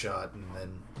snapshot, and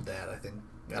then that, I think,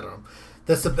 I don't know.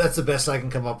 That's the best I can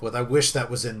come up with. I wish that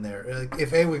was in there. Like,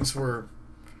 if A-Wings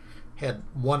had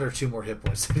one or two more hit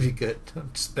points, that'd be good.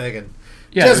 I'm just begging.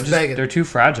 Yeah, they're too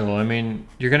fragile. I mean,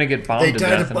 you're going to get bombed to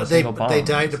death in a single bomb. They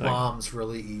die to bombs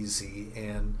really easy,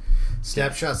 and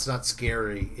snapshot's not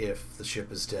scary if the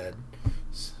ship is dead.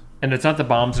 And it's not the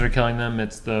bombs that are killing them.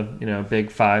 It's the big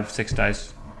 5-6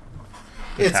 dice.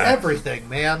 It's everything,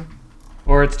 man.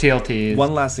 Or it's TLT.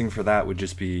 One last thing for that would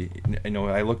just be,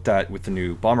 I looked at with the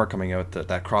new bomber coming out,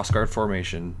 that crossguard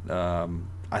formation.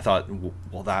 I thought,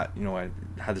 well, that, I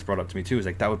had this brought up to me too. Is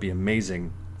like that would be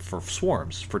amazing for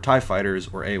swarms, for TIE fighters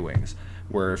or A-Wings,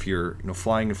 where if you're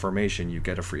flying in formation, you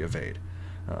get a free evade.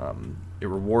 It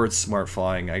rewards smart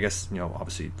flying. I guess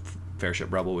obviously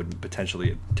Fairship Rebel would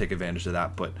potentially take advantage of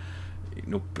that, but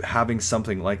having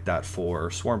something like that for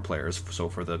swarm players, so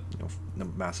for the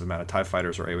massive amount of TIE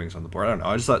fighters or A-Wings on the board, I don't know.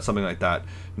 I just thought something like that,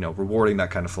 rewarding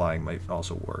that kind of flying might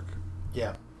also work.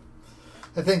 Yeah,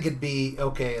 I think it'd be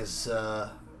okay as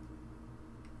a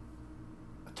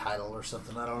title or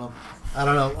something. I don't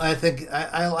know. I think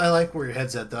I like where your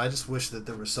head's at, though. I just wish that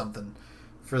there was something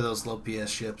for those low PS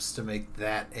ships to make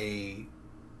that a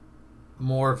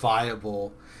more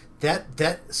viable.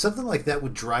 That something like that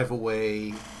would drive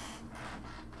away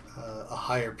a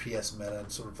higher PS meta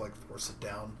and sort of like force it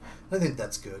down. I think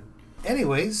that's good.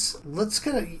 Anyways, let's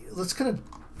kind of.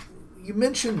 You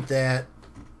mentioned that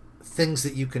things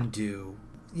that you can do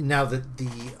now that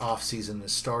the off season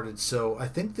has started. So I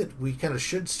think that we kind of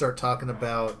should start talking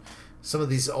about some of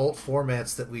these alt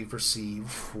formats that we've received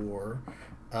for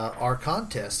our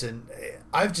contest, and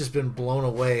I've just been blown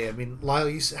away. I mean,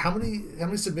 Lyle, how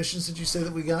many submissions did you say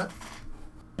that we got?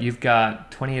 You've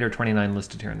got 28 or 29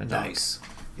 listed here in the doc. Nice.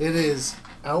 It is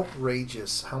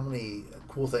outrageous how many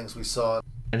cool things we saw.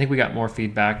 I think we got more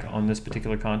feedback on this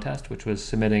particular contest, which was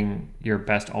submitting your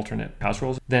best alternate house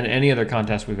rules, than any other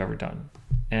contest we've ever done.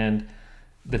 And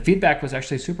the feedback was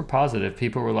actually super positive.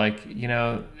 People were like,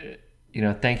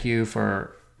 thank you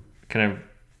for kind of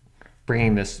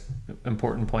bringing this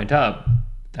important point up,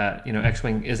 that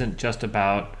X-Wing isn't just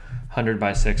about 100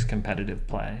 by 6 competitive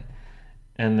play,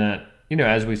 and that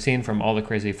as we've seen from all the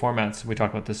crazy formats, we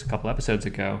talked about this a couple episodes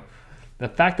ago, the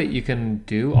fact that you can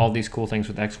do all these cool things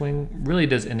with X-Wing really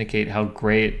does indicate how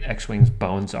great X-Wing's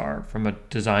bones are from a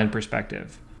design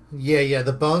perspective. Yeah,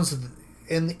 the bones.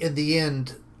 In the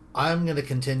end, I'm going to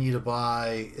continue to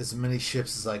buy as many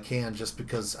ships as I can, just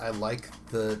because I like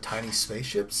the tiny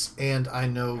spaceships, and I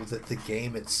know that the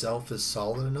game itself is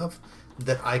solid enough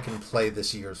that I can play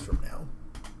this years from now.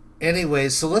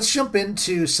 Anyways, so let's jump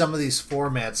into some of these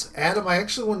formats. Adam, I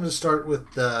actually wanted to start with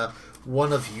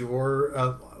one of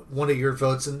your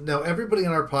votes, and now everybody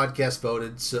on our podcast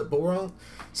voted. So, but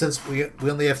since we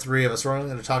only have three of us, we're only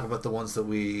going to talk about the ones that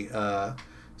we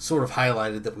sort of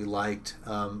highlighted that we liked.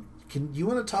 Can you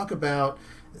want to talk about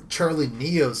Charlie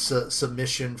Neo's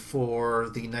submission for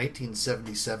the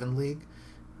 1977 League?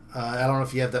 I don't know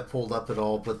if you have that pulled up at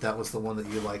all, but that was the one that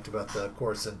you liked about the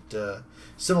Coruscant,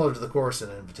 similar to the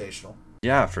Coruscant Invitational.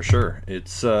 Yeah, for sure.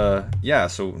 It's so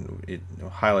it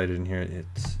highlighted in here.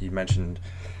 You mentioned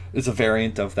it's a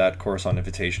variant of that Coruscant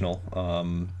Invitational.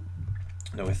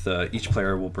 With each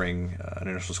player will bring an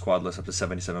initial squad list up to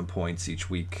 77 points each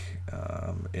week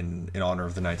in honor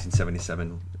of the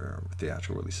 1977 the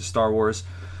actual release of Star Wars.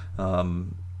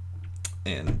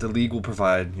 And the league will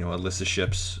provide a list of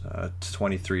ships to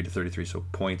 23 to 33, so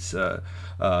points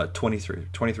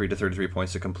 23 to 33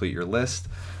 points to complete your list.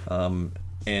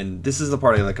 And this is the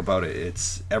part I like about it.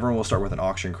 It's everyone will start with an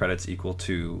auction credits equal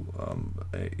to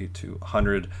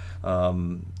 100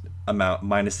 amount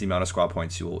minus the amount of squad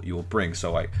points you will bring.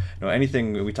 So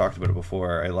anything, we talked about it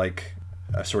before, I like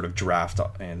a sort of draft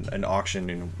and an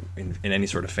auction in any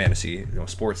sort of fantasy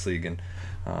sports league, and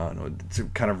it's a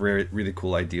kind of really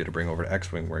cool idea to bring over to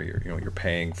X-Wing, where you're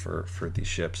paying for these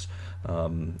ships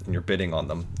and you're bidding on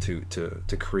them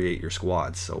to create your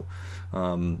squads. So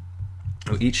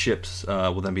each ships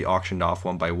will then be auctioned off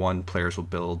one by one. Players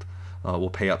will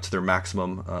pay up to their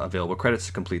maximum available credits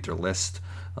to complete their list.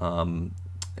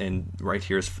 and right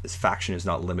here, his faction is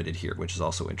not limited here, which is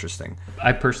also interesting.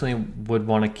 I personally would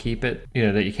want to keep it,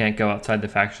 that you can't go outside the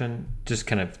faction, just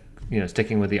kind of,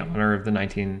 sticking with the honor of the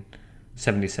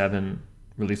 1977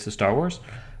 release of Star Wars.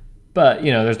 But,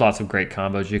 there's lots of great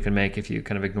combos you can make if you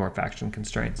kind of ignore faction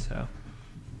constraints. So,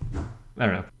 I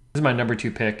don't know. This is my number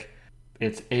 2 pick.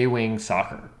 It's A-Wing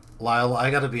Soccer. Lyle, I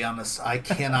got to be honest. I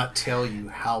cannot tell you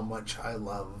how much I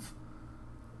love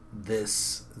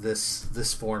this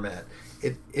format.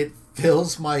 It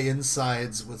fills my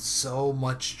insides with so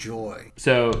much joy.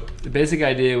 So the basic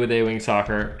idea with A-Wing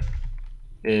Soccer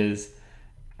is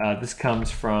this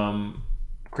comes from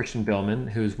Christian Billman,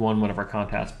 who's won one of our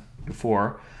contests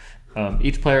before.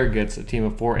 Each player gets a team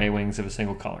of 4 A-Wings of a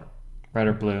single color, red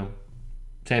or blue.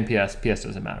 Same PS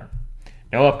doesn't matter.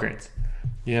 No upgrades.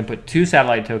 You then put 2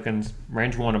 satellite tokens,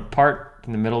 range 1 apart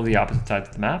from the middle of the opposite sides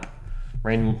of the map,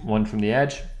 range 1 from the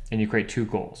edge, and you create 2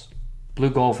 goals. Blue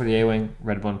goal for the A-Wing,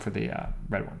 red one for the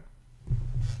red one.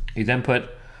 You then put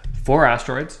 4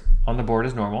 asteroids on the board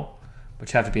as normal,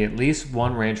 which have to be at least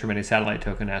 1 range from any satellite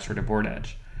token asteroid or board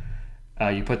edge.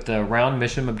 You put the round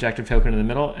mission objective token in the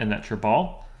middle, and that's your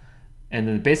ball. And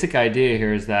then the basic idea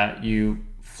here is that you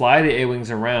fly the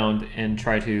A-Wings around and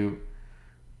try to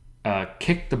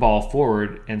kick the ball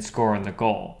forward and score on the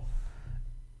goal.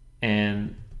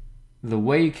 And the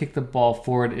way you kick the ball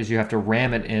forward is you have to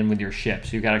ram it in with your ship.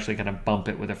 So you got to actually kind of bump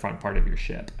it with the front part of your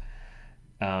ship.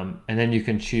 And then you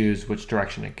can choose which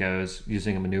direction it goes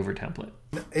using a maneuver template.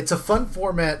 It's a fun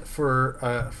format for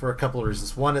a couple of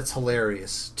reasons. 1, it's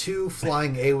hilarious. 2,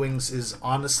 flying A-Wings is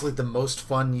honestly the most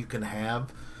fun you can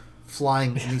have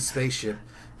flying any spaceship.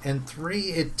 And 3,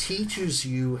 it teaches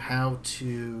you how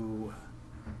to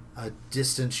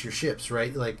distance your ships,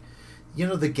 right? Like,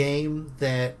 the game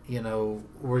that,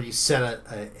 where you set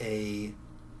a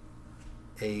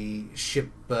ship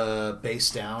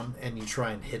base down and you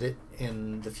try and hit it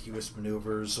in the fewest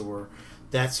maneuvers, or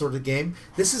that sort of game.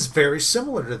 This is very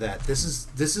similar to that. This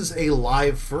is a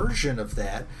live version of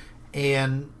that,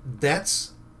 and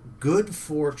that's good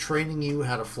for training you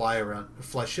how to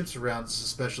fly ships around,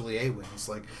 especially A-Wings.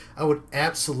 Like, I would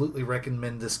absolutely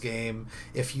recommend this game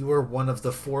if you are one of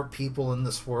the 4 people in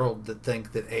this world that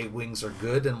think that A-Wings are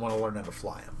good and want to learn how to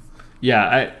fly them.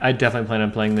 Yeah, I definitely plan on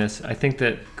playing this. I think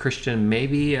that Christian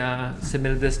maybe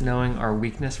submitted this knowing our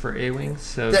weakness for A-Wings,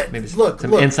 so maybe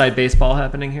some inside baseball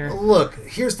happening here. Look,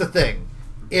 here's the thing.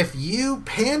 If you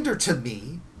pander to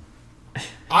me,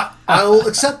 I will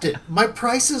accept it. My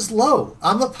price is low.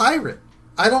 I'm a pirate.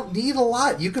 I don't need a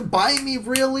lot. You can buy me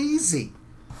real easy.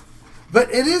 But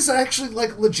it is actually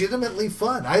legitimately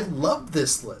fun. I love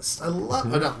this list. I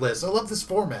love I love this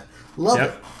format. Love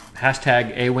it.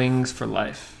 Hashtag A-Wings for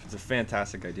life. It's a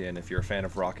fantastic idea, and if you're a fan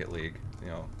of Rocket League,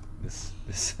 this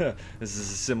this is a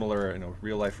similar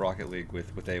real life Rocket League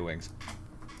with A-Wings.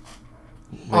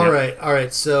 All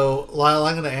right. So, Lyle,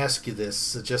 I'm going to ask you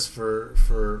this just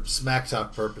for smack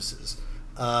talk purposes.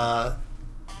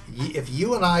 If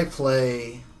you and I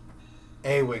play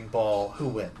A-Wing ball, who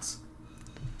wins?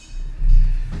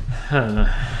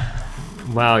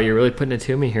 Wow, you're really putting it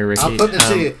to me here, Ricky. I'm putting it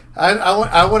to you.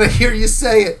 I want to hear you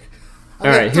say it.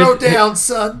 Throw down,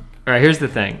 son. All right, here's the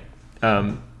thing.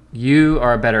 You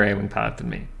are a better A-Wing pilot than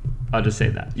me. I'll just say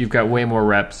that. You've got way more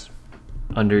reps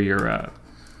under your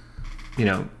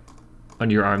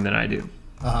under your arm than I do.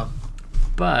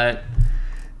 But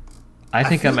I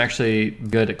think I'm actually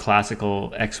good at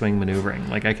classical X-Wing maneuvering.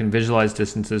 Like, I can visualize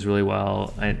distances really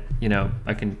well. I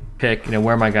can pick,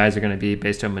 where my guys are going to be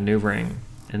based on maneuvering.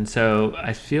 And so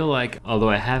I feel like, although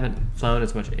I haven't flown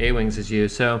as much A-Wings as you,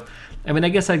 so, I mean, I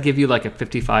guess I'd give you like a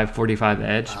 55-45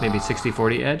 edge, maybe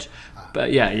 60-40 edge.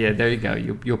 But yeah, there you go.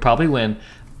 You'll probably win.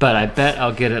 But I bet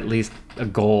I'll get at least a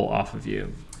goal off of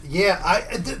you. Yeah,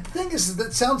 the thing is,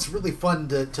 that sounds really fun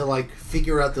to like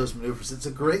figure out those maneuvers. It's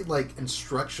a great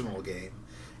instructional game,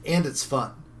 and it's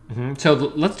fun. Mm-hmm. So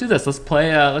let's do this. Let's play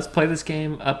this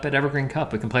game up at Evergreen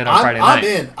Cup. We can play it on Friday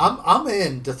night. I'm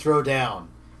in to throw down.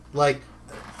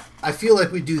 I feel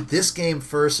like we do this game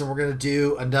first, and we're gonna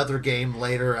do another game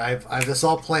later. I've this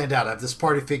all planned out. I have this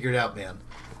party figured out, man.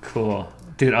 Cool,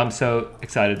 dude. I'm so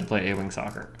excited to play A-Wing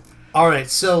Soccer. All right,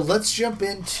 so let's jump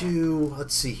into,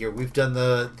 let's see here. We've done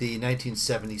the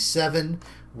 1977.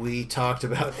 We talked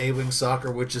about A-Wing Soccer,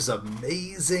 which is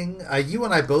amazing. You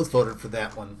and I both voted for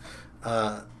that one.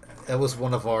 That was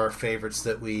one of our favorites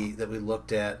that we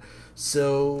looked at.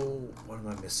 So, what am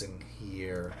I missing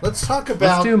here? Let's talk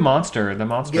about... Let's do the Monster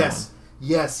one.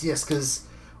 Yes, because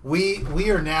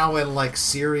we are now in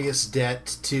serious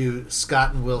debt to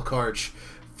Scott and Will Karch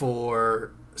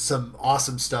for some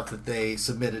awesome stuff that they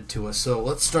submitted to us. So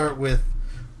let's start with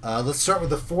Let's start with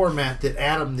the format that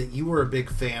Adam, that you were a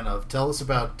big fan of. Tell us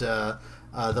about the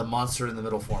monster in the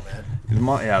middle format. The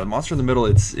monster in the middle.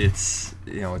 It seems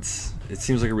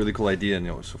like a really cool idea.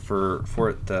 So for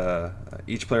it,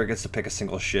 each player gets to pick a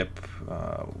single ship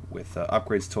with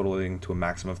upgrades totaling to a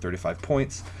maximum of 35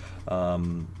 points.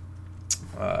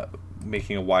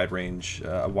 Making a wide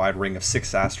ring of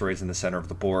 6 asteroids in the center of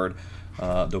the board.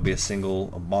 There'll be a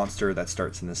single monster that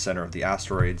starts in the center of the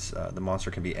asteroids. The monster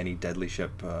can be any deadly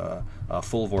ship,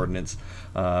 full of ordnance.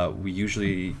 They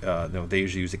usually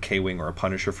use a K-wing or a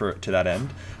Punisher to that end,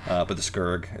 but the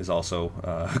Skurg is also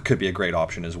could be a great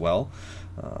option as well,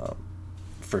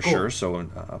 for sure. So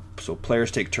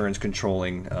players take turns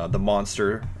controlling the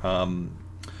monster.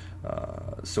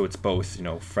 So it's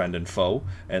both friend and foe,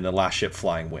 and the last ship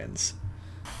flying wins.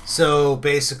 So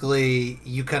basically,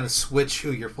 you kind of switch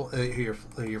who you're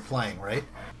playing, right?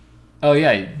 Oh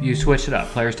yeah, you switch it up.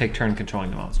 Players take turn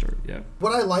controlling the monster. Yeah.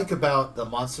 What I like about the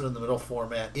monster in the middle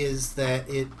format is that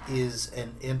it is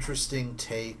an interesting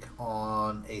take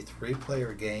on a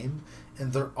 3-player game,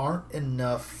 and there aren't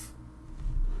enough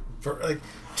for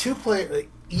 2-player.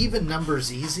 Even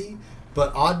numbers easy,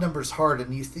 but odd numbers hard,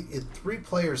 and you think 3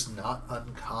 players not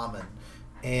uncommon,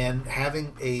 and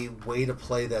having a way to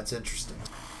play that's interesting.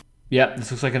 Yeah,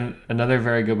 this looks like another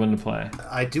very good one to play.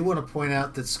 I do want to point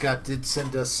out that Scott did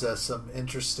send us some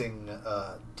interesting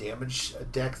damage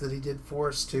deck that he did for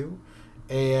us too,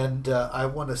 and I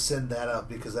want to send that out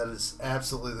because that is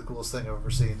absolutely the coolest thing I've ever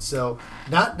seen. So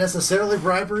not necessarily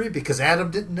bribery, because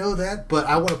Adam didn't know that, but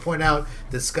I want to point out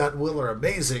that Scott and Will are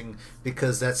amazing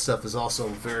because that stuff is also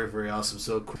very, very awesome.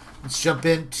 So let's jump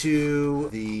into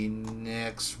the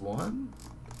next one.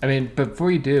 I mean,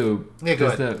 before you do, yeah,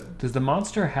 does the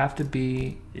monster have to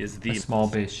be a small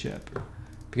base ship?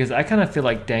 Because I kind of feel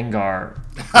like Dengar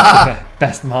is the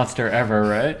best monster ever,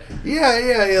 right?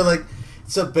 Yeah.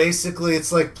 So basically,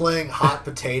 it's like playing hot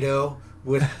potato.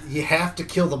 You have to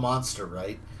kill the monster,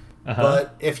 right? Uh-huh.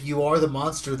 But if you are the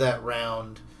monster that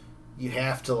round, you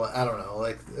have to. I don't know.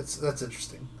 That's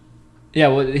interesting. Yeah.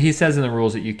 Well, he says in the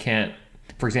rules that you can't.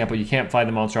 For example, you can't fly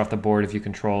the monster off the board if you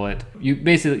control it. You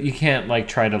can't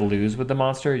try to lose with the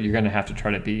monster. You're going to have to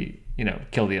try to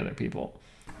kill the other people.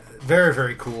 Very,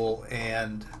 very cool,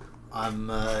 and I'm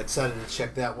excited to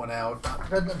check that one out. I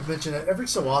forgot to mention it. Every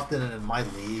so often in my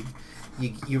league,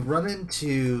 you run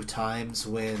into times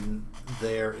when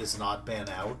there is an odd ban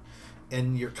out,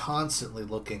 and you're constantly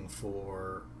looking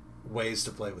for ways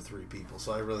to play with 3 people.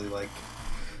 So I really like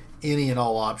any and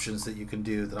all options that you can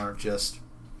do that aren't just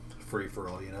free for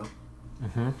all,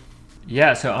 Mm-hmm.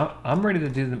 Yeah, so I'm ready to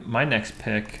do my next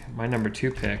pick, my number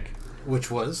 2 pick.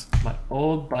 Which was? My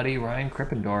old buddy Ryan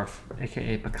Krippendorf,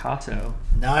 a.k.a. Picasso.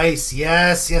 Nice,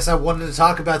 yes, I wanted to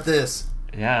talk about this.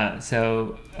 Yeah,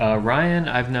 so Ryan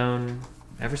I've known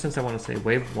ever since I want to say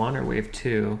Wave 1 or Wave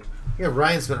 2. Yeah,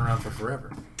 Ryan's been around for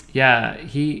forever. Yeah,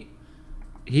 he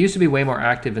used to be way more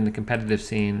active in the competitive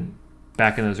scene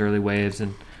back in those early waves,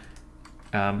 and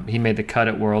he made the cut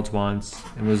at Worlds once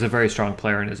and was a very strong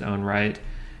player in his own right,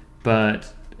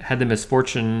 but had the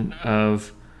misfortune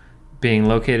of being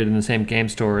located in the same game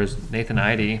store as Nathan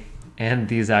Eide and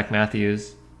the Zach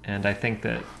Matthews, and I think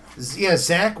that... Yeah,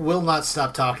 Zach will not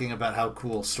stop talking about how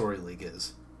cool Story League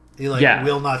is. He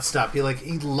will not stop. He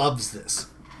loves this.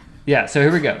 Yeah, so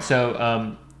here we go.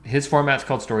 So his format's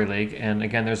called Story League, and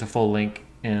again, there's a full link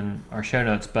in our show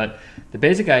notes, but the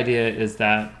basic idea is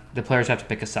that the players have to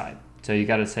pick a side. So you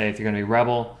got to say if you're going to be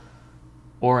Rebel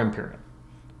or Imperial.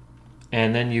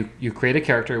 And then you create a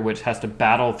character which has to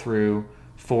battle through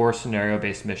 4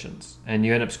 scenario-based missions. And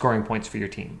you end up scoring points for your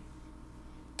team.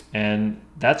 And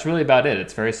that's really about it.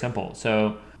 It's very simple.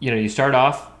 So, you start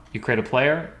off, you create a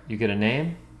player, you get a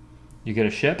name, you get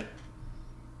a ship,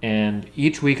 and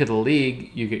each week of the league,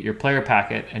 you get your player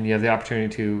packet, and you have the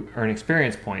opportunity to earn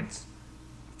experience points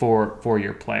for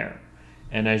your player.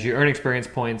 And as you earn experience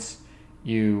points,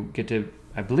 you get to,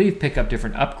 I believe, pick up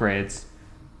different upgrades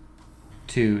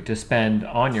to spend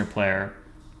on your player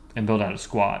and build out a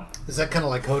squad. Is that kind of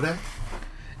like Hodak?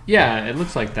 Yeah, it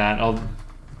looks like that.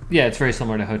 It's very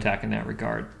similar to Hotak in that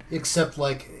regard. Except,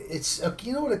 it's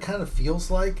you know what it kind of feels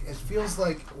like? It feels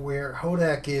like where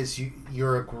Hodak is,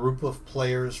 you're a group of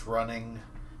players running.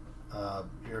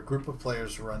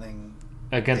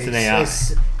 Against an AI.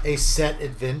 A set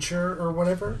adventure or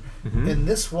whatever. Mm-hmm. In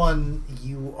this one,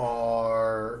 you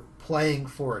are playing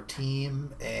for a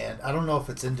team, and I don't know if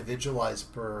it's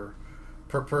individualized per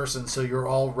person, so you're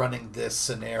all running this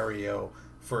scenario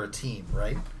for a team,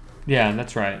 right? Yeah,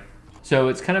 that's right. So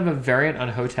it's kind of a variant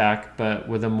on Hotak, but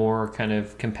with a more kind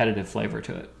of competitive flavor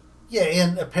to it. Yeah,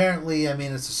 and apparently,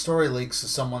 it's a story league, so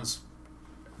someone's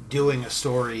doing a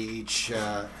story each.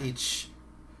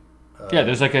 Yeah,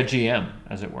 there's like a GM,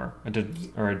 as it were,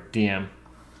 or a DM.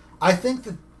 I think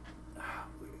that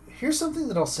here's something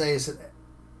that I'll say is that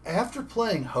after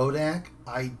playing Hodak,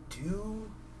 I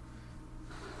do,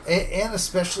 and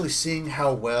especially seeing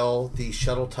how well the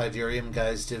Shuttle Tidarium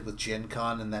guys did with Gen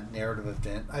Con and that narrative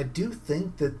event, I do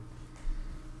think that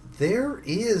there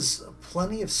is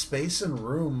plenty of space and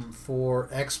room for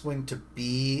X-Wing to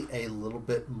be a little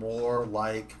bit more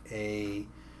like a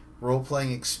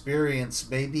role-playing experience,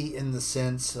 maybe in the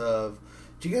sense of,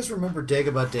 do you guys remember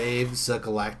Dagobah Dave's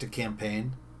Galactic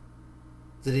campaign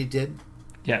that he did?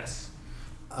 Yes.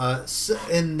 So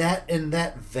in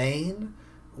that vein,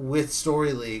 with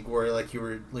Story League, where like you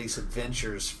release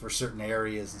adventures for certain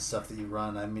areas and stuff that you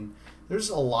run, I mean, there's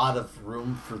a lot of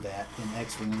room for that in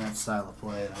X-Wing in that style of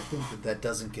play, and I think that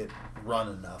doesn't get run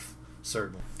enough,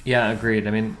 certainly. Yeah, agreed.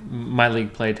 I mean, my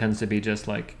league play tends to be just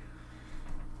like,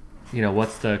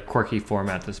 what's the quirky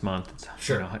format this month? It's,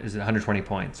 sure. Is it 120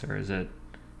 points, or is it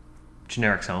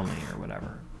generics only, or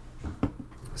whatever?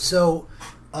 So,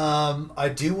 I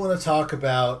do want to talk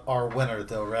about our winner,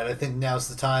 though, right? I think now's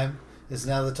the time. Is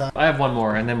now the time? I have one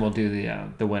more, and then we'll do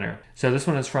the winner. So this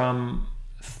one is from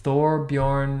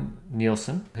Thorbjorn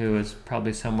Nielsen, who is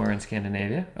probably somewhere in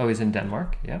Scandinavia. Oh, he's in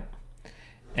Denmark. Yep.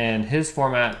 And his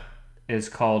format is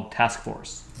called Task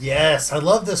Force. Yes, I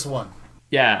love this one.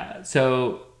 Yeah.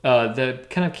 So the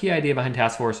kind of key idea behind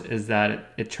Task Force is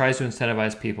that it tries to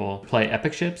incentivize people to play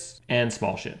epic ships and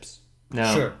small ships.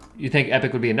 Now, sure. You think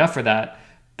epic would be enough for that,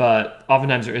 but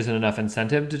oftentimes there isn't enough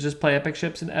incentive to just play epic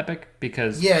ships and epic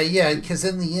because... Yeah, because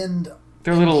in the end...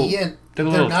 They're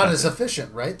not as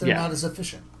efficient, right? They're not as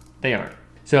efficient. They aren't.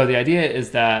 So the idea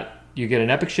is that you get an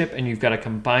epic ship and you've got to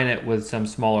combine it with some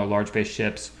smaller large base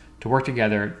ships to work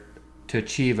together to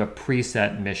achieve a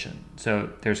preset mission.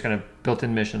 So there's kind of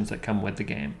built-in missions that come with the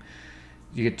game.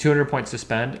 You get 200 points to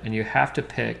spend, and you have to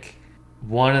pick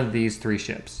one of these three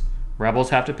ships.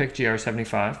 Rebels have to pick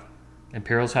GR-75,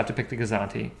 Imperials have to pick the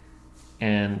Gazanti,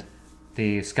 and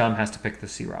the Scum has to pick the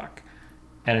Sea Rock.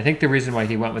 And I think the reason why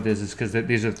he went with this is because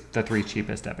these are the three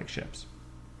cheapest epic ships.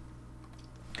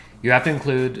 You have to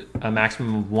include a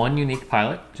maximum of one unique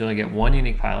pilot. You only get one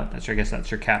unique pilot. That's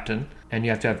your captain. And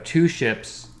you have to have two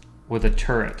ships with a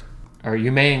turret. Or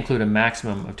you may include a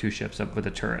maximum of two ships with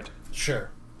a turret. Sure.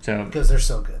 So because they're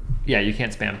so good. Yeah, you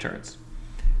can't spam turrets.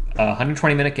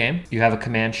 120-minute game. You have a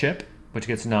command ship, which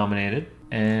gets nominated.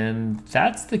 And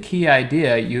that's the key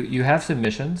idea. You have some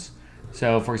missions.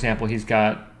 So, for example, he's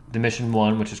got the mission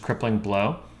 1, which is Crippling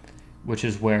Blow, which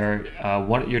is where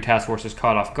your task force is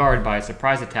caught off guard by a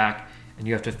surprise attack, and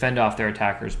you have to fend off their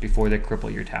attackers before they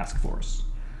cripple your task force.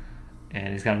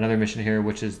 And he's got another mission here,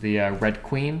 which is the Red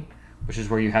Queen, which is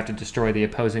where you have to destroy the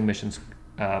opposing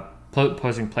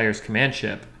player's command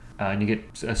ship, and you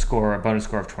get a bonus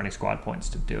score of 20 squad points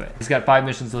to do it. He's got 5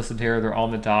 missions listed here. They're all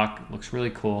in the dock. Looks really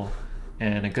cool,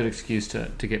 and a good excuse to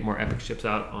get more epic ships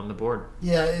out on the board.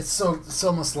 Yeah, it's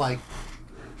almost like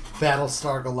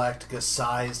Battlestar Galactica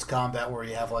sized combat where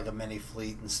you have like a mini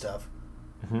fleet and stuff.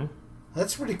 Mm-hmm.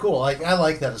 That's pretty cool. I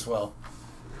like that as well.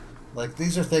 Like,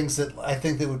 these are things that I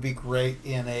think that would be great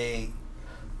in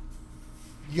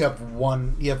you have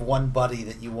one buddy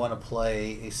that you want to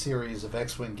play a series of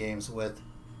X-Wing games with.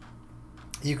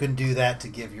 You can do that to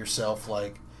give yourself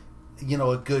a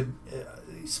good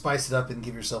spice it up and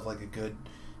give yourself like a good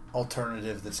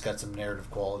alternative that's got some narrative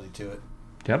quality to it.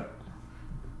 Yep.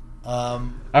 All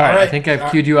right, I think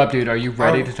I've queued you up, dude. Are you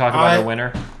ready to talk about our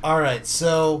winner? All right,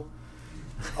 so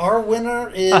our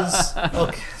winner is...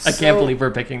 Okay, I can't believe we're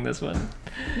picking this one.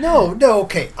 No,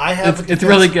 okay. It's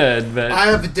really good, but... I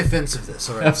have a defense of this,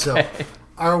 all right? Okay. So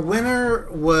our winner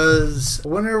was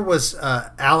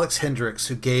Alex Hendricks,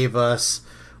 who gave us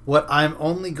what I'm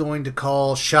only going to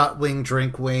call Shot Wing,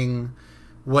 Drink Wing,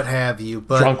 what have you.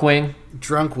 But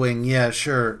Drunk Wing, yeah,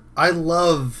 sure. I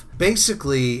love...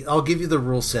 Basically, I'll give you the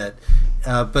rule set,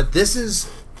 but this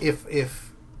is...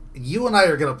 If you and I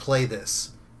are going to play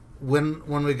this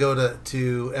when we go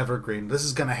to Evergreen, this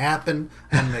is going to happen.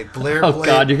 I'm going to make Blair play. Oh,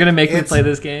 God, you're going to make me play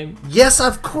this game? Yes,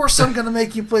 of course I'm going to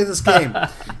make you play this game.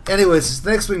 Anyways, it's the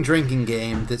Next Wing drinking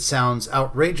game that sounds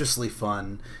outrageously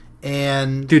fun.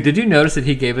 And dude, did you notice that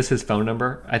he gave us his phone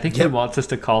number? I think he wants us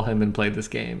to call him and play this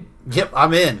game. Yep,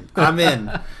 I'm in.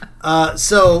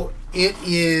 So it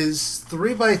is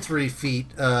 3x3 feet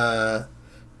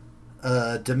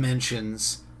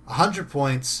dimensions, 100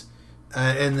 points,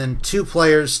 and then 2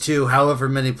 players to however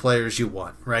many players you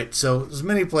want, right? So as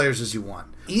many players as you want.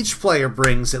 Each player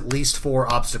brings at least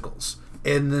 4 obstacles,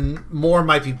 and then more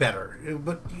might be better,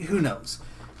 but who knows?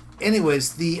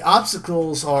 Anyways, the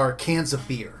obstacles are cans of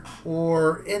beer.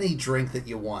 or any drink that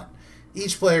you want.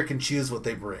 Each player can choose what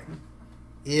they bring.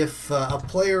 If a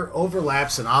player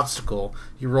overlaps an obstacle,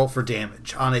 you roll for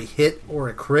damage. On a hit or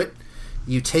a crit,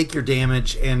 you take your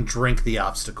damage and drink the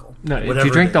obstacle. No, do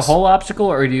you drink the whole obstacle,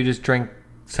 or do you just drink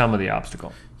some of the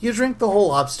obstacle? You drink the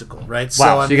whole obstacle, right?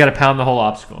 Wow, so you got to pound the whole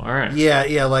obstacle. All right.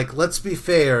 Yeah, like, let's be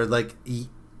fair. Like,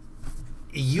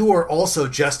 you are also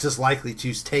just as likely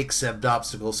to take said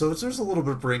obstacle, so there's a little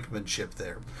bit of brinkmanship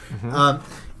there. Mm-hmm.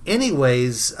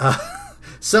 Anyways,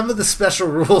 some of the special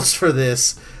rules for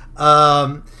this.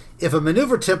 If a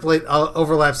maneuver template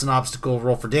overlaps an obstacle,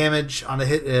 roll for damage. On a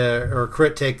hit or a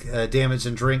crit, take damage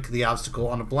and drink the obstacle.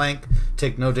 On a blank,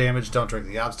 take no damage, don't drink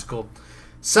the obstacle.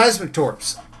 Seismic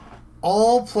torps.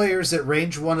 All players at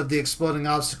range 1 of the exploding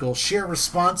obstacle share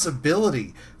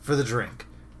responsibility for the drink.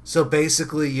 So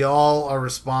basically, y'all are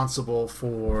responsible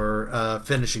for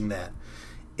finishing that.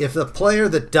 If the player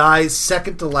that dies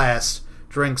second to last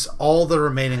drinks all the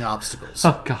remaining obstacles.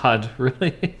 Oh, God,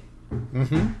 really?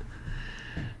 Mm-hmm.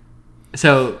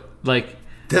 So, like...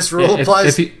 This rule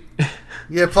applies... Yeah,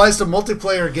 it applies to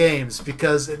multiplayer games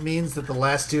because it means that the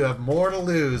last two have more to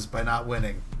lose by not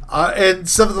winning. And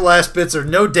some of the last bits are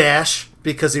no dash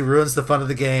because he ruins the fun of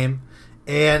the game.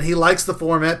 And he likes the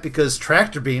format because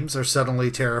tractor beams are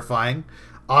suddenly terrifying.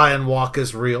 Ion walk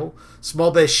is real.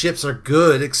 Small base ships are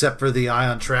good except for the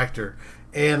ion tractor.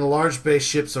 And large base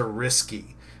ships are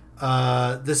risky.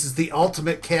 This is the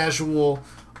ultimate casual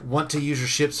want to use your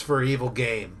ships for evil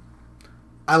game.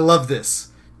 I love this.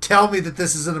 Tell me that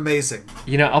this isn't amazing.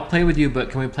 You know, I'll play with you,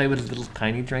 but can we play with little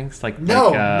tiny drinks? Something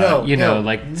out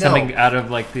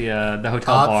of like the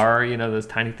hotel bar, you know, those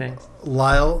tiny things?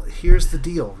 Lyle, here's the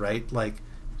deal, right? Like,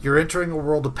 you're entering a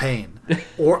world of pain.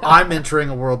 Or I'm entering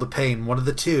a world of pain. One of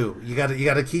the two. You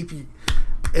gotta keep...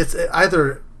 It's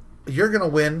either you're going to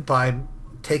win by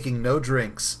taking no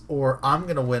drinks, or I'm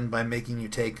going to win by making you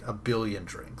take 1 billion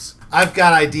drinks. I've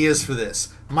got ideas for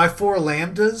this. My 4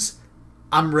 lambdas,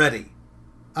 I'm ready.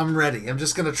 I'm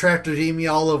just going to tractor beam you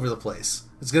all over the place.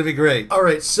 It's going to be great. All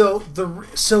right, I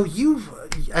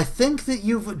think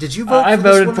that did you vote I for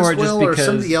voted this for one it as well, just or because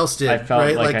somebody else did? I felt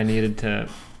right? like I needed to...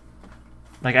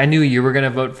 Like, I knew you were going to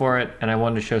vote for it, and I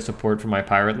wanted to show support for my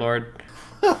Pirate Lord.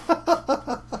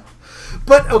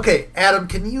 But, okay, Adam,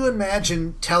 can you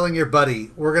imagine telling your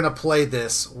buddy, we're going to play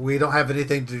this, we don't have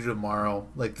anything to do tomorrow,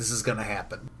 like, this is going to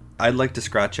happen? I'd like to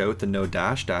scratch out the no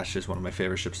dash. Dash is one of my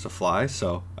favorite ships to fly,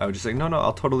 so I would just say, no,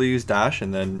 I'll totally use dash,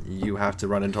 and then you have to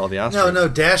run into all the asteroids. No,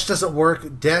 dash doesn't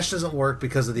work. Dash doesn't work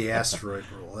because of the asteroid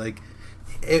rule. Like,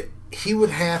 he would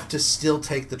have to still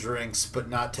take the drinks, but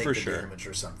not take damage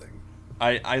or something.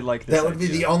 I like this. That would be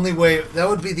the only way. That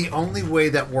would be the only way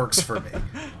that works for me.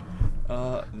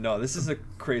 No, this is a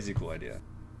crazy cool idea.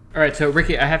 All right, so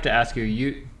Ricky, I have to ask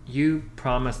you. You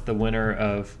promised the winner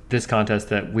of this contest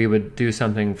that we would do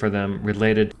something for them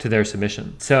related to their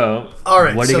submission. So, all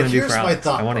right, what are you going to do for Alex?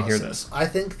 I want to hear this. I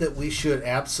think that we should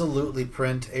absolutely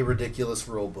print a ridiculous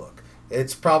rule book.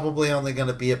 It's probably only going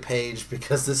to be a page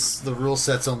because the rule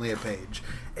set's only a page.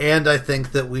 And I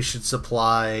think that we should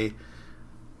supply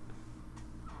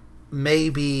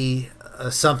maybe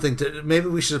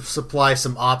we should supply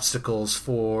some obstacles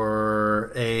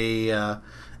for a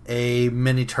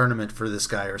mini tournament for this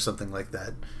guy or something like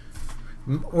that.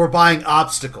 We're buying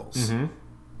obstacles. Mm-hmm.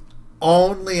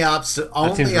 Only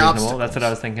obstacles. That's what I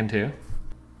was thinking too.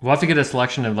 We'll have to get a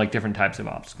selection of like different types of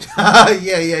obstacles.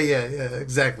 Yeah,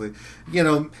 exactly. You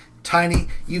know, tiny.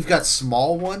 You've got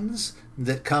small ones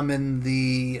that come in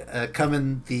the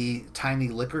tiny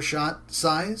liquor shot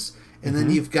size, and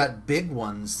then you've got big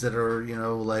ones that are, you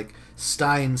know, like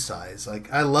Stein size.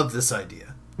 Like, I love this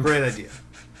idea. Great idea.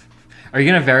 Are you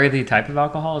going to vary the type of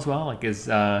alcohol as well? Like,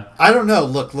 I don't know.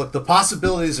 Look, the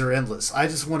possibilities are endless. I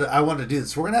want to do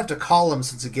this. We're going to have to call him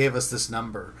since he gave us this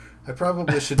number. I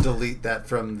probably should delete that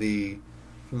from the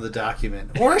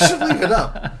document, or I should leave it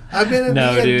up. I mean,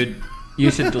 dude,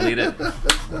 you should delete it.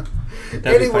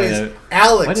 Anyways,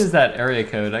 Alex, what is that area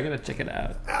code? I gotta check it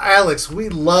out. Alex, we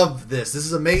love this. This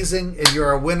is amazing, and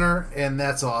you're a winner, and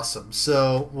that's awesome.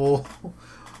 So we'll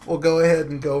go ahead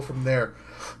and go from there.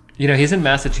 You know, he's in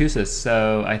Massachusetts,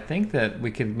 so I think that we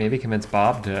could maybe convince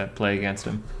Bob to play against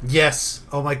him. Yes.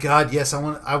 Oh my God. Yes. I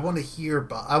want to hear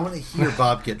Bob. I want to hear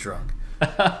Bob get drunk.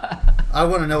 I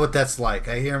want to know what that's like.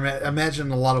 I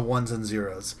imagine a lot of ones and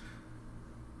zeros.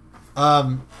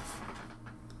 So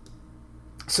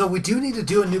we do need to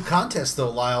do a new contest, though,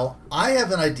 Lyle. I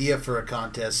have an idea for a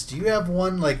contest. Do you have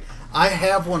one? Like, I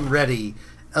have one ready,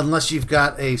 unless you've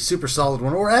got a super solid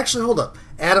one. Or actually, hold up.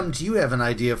 Adam, do you have an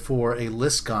idea for a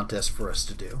list contest for us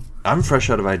to do? I'm fresh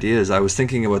out of ideas. I was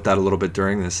thinking about that a little bit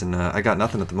during this, and I got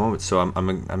nothing at the moment, so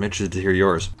I'm interested to hear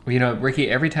yours. Well,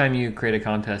 Ricky, every time you create a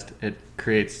contest, it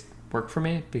creates work for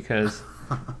me because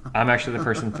I'm actually the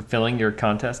person fulfilling your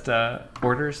contest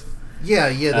orders.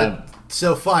 Yeah.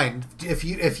 So fine. If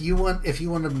you want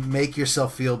to make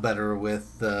yourself feel better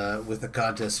with a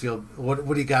contest, what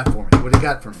do you got for me? What do you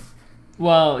got for me?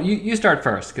 Well, you start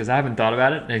first because I haven't thought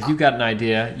about it. And if you've got an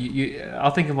idea, I'll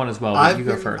think of one as well. But you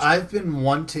go first. I've been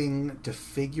wanting to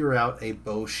figure out a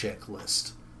Boshek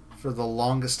list for the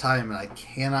longest time, and I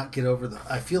cannot get over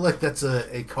I feel like that's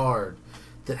a card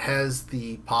that has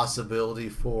the possibility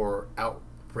for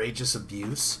outrageous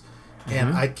abuse,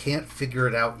 and I can't figure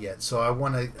it out yet. So I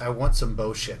want some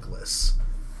Boshek lists.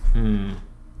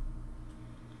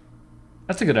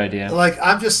 That's a good idea. Like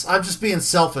I'm just being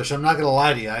selfish. I'm not going to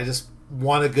lie to you. I just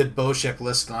want a good Boshek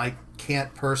list, and I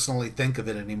can't personally think of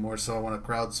it anymore. So I want to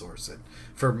crowdsource it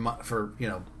for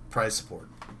prize support.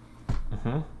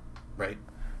 Right.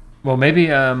 Well, maybe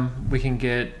we can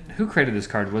get who created this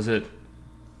card. It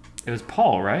was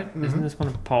Paul, right? Isn't this one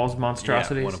of Paul's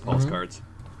monstrosities? Yeah, one of Paul's cards.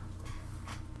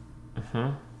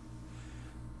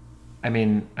 I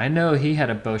mean, I know he had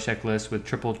a Boshek list with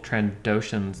triple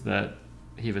Trandoshans that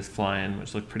he was flying,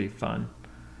 which looked pretty fun.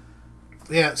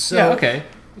 Yeah, so... Yeah, okay.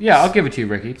 Yeah, I'll give it to you,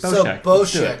 Ricky. Boshek. So,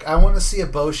 Boshek. I want to see a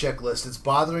Boshek list. It's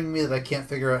bothering me that I can't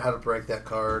figure out how to break that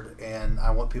card, and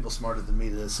I want people smarter than me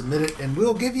to submit it, and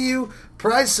we'll give you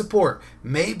prize support.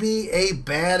 Maybe a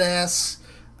badass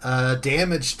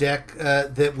damage deck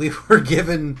that we were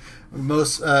given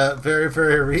very,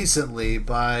 very recently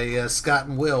by Scott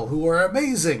and Will, who are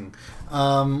amazing.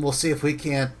 We'll see if we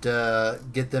can't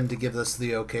get them to give us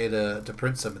the okay to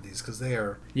print some of these, because they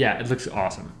are... Yeah, it looks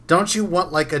awesome. Don't you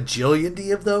want like a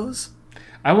jillion of those?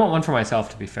 I want one for myself,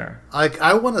 to be fair.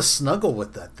 I want to snuggle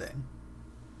with that thing.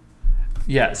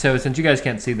 Yeah, so since you guys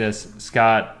can't see this,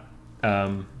 Scott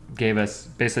gave us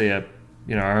basically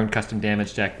our own custom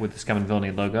damage deck with the Scum and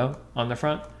Villainy logo on the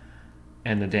front,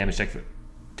 and the damage deck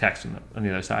text on the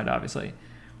other side, obviously.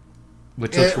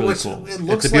 Which looks really cool.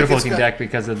 It's a beautiful looking deck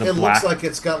because of the black. It looks like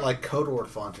it's got like Codeword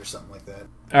font or something like that.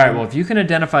 All right, well, if you can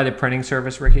identify the printing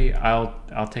service, Ricky,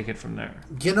 I'll take it from there.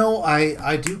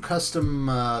 I do custom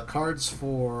cards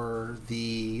for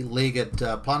the league at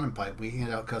Pond and Pipe. We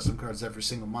hand out custom cards every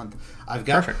single month. I've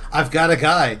got a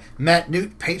guy, Matt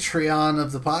Newt, Patreon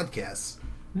of the podcast.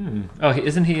 Oh,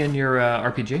 isn't he in your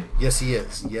RPG? Yes, he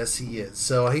is.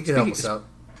 So he can help us out.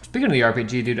 Speaking of the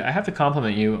RPG, dude, I have to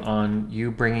compliment you on you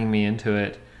bringing me into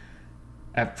it.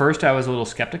 At first, I was a little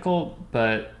skeptical,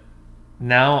 but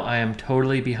now I am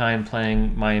totally behind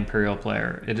playing my Imperial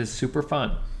player. It is super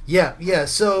fun. Yeah.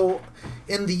 So,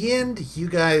 in the end, you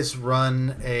guys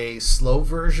run a slow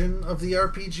version of the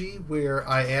RPG where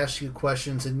I ask you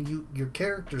questions, and your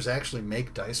characters actually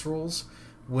make dice rolls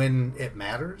when it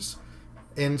matters.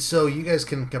 And so you guys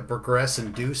can progress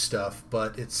and do stuff,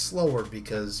 but it's slower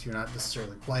because you're not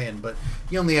necessarily playing. But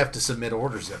you only have to submit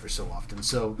orders every so often.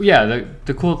 So yeah,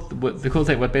 the cool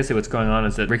thing, what's going on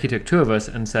is that Ricky took two of us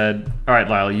and said, "All right,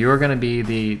 Lyle, you're going to be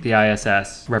the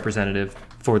ISS representative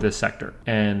for this sector,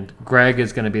 and Greg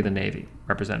is going to be the Navy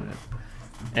representative."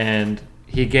 And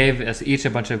he gave us each a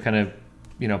bunch of kind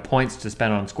of points to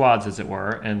spend on squads, as it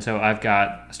were. And so I've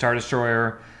got a Star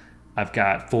Destroyer. I've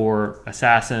got 4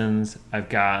 assassins. I've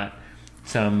got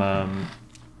some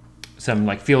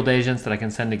like field agents that I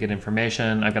can send to get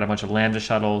information. I've got a bunch of Lambda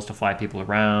shuttles to fly people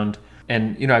around.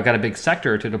 And, I've got a big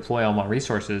sector to deploy all my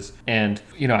resources. And,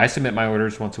 I submit my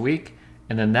orders once a week.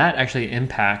 And then that actually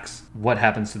impacts what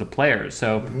happens to the players.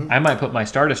 So I might put my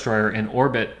Star Destroyer in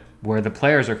orbit where the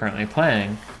players are currently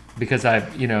playing, because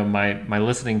I've, my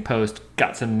listening post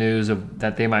got some news of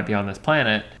that they might be on this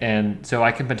planet. And so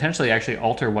I can potentially actually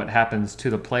alter what happens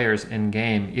to the players in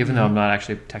game, even though I'm not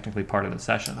actually technically part of the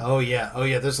session. Oh yeah.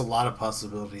 There's a lot of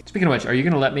possibilities. Speaking of which, are you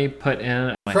going to let me put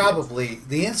in... Probably.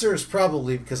 The answer is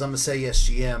probably, because I'm going to say yes,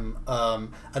 GM.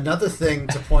 Another thing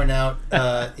to point out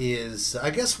is,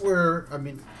 I guess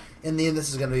in the end, this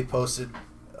is going to be posted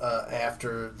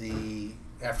after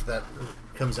that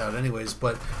comes out anyways,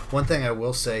 but one thing I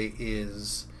will say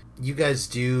is you guys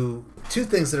do 2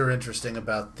 things that are interesting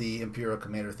about the Imperial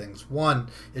Commander things. One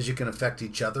is you can affect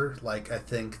each other. Like, I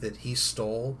think that he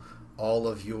stole all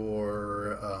of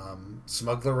your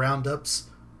smuggler roundups,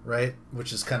 right?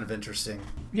 Which is kind of interesting.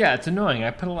 Yeah, it's annoying.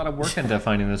 I put a lot of work into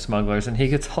finding the smugglers, and he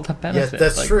gets all the benefits. Yeah,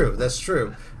 that's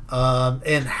true.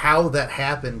 And how that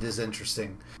happened is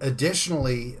interesting.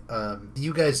 Additionally,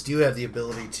 you guys do have the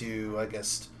ability to, I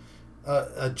guess,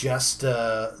 adjust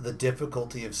the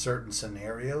difficulty of certain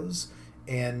scenarios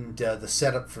and the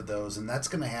setup for those, and that's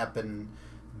going to happen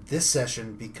this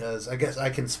session, because I guess I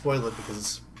can spoil it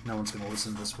because no one's going to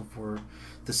listen to this before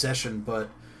the session, but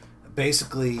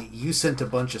basically you sent a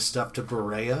bunch of stuff to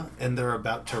Berea and they're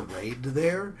about to raid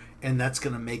there, and that's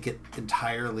going to make it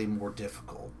entirely more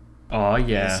difficult. Oh,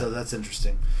 yeah. So that's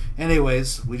interesting.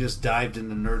 Anyways, we just dived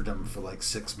into nerddom for like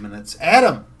 6 minutes.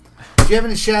 Adam, do you have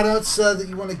any shout-outs that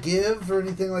you want to give or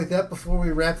anything like that before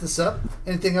we wrap this up?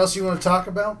 Anything else you want to talk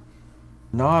about?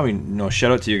 No, I mean,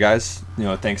 shout out to you guys.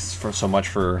 Thanks so much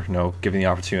for giving the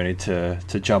opportunity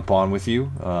to jump on with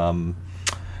you.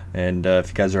 And if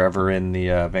you guys are ever in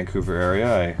the Vancouver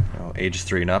area, age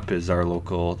 3 and up is the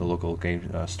local game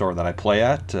store that I play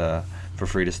at. For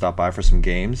free to stop by for some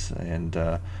games, and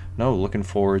looking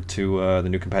forward to the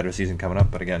new competitive season coming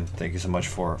up. But again, thank you so much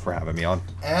for having me on.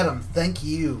 Adam, thank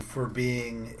you for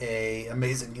being an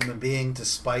amazing human being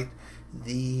despite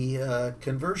the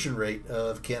conversion rate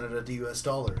of Canada to US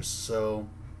dollars. So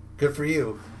good for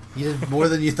you. You did more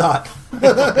than you thought.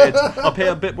 I'll pay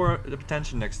a bit more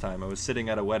attention next time. I was sitting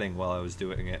at a wedding while I was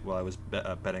doing it, while I was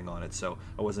betting on it, so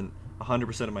I wasn't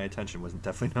 100% of my attention wasn't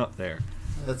definitely not there.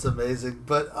 That's amazing.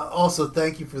 But also,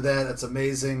 thank you for that. That's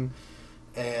amazing.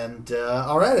 And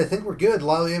all right, I think we're good.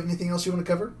 Lyle, you have anything else you want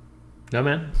to cover? No,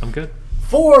 man, I'm good.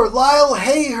 For Lyle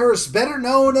Hayhurst, better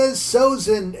known as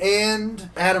Sozin, and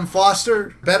Adam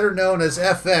Foster, better known as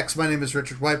FX, my name is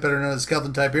Richard White, better known as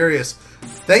Kelvin Tiberius.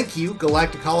 Thank you,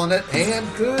 Galactic Holonet, and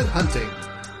good hunting.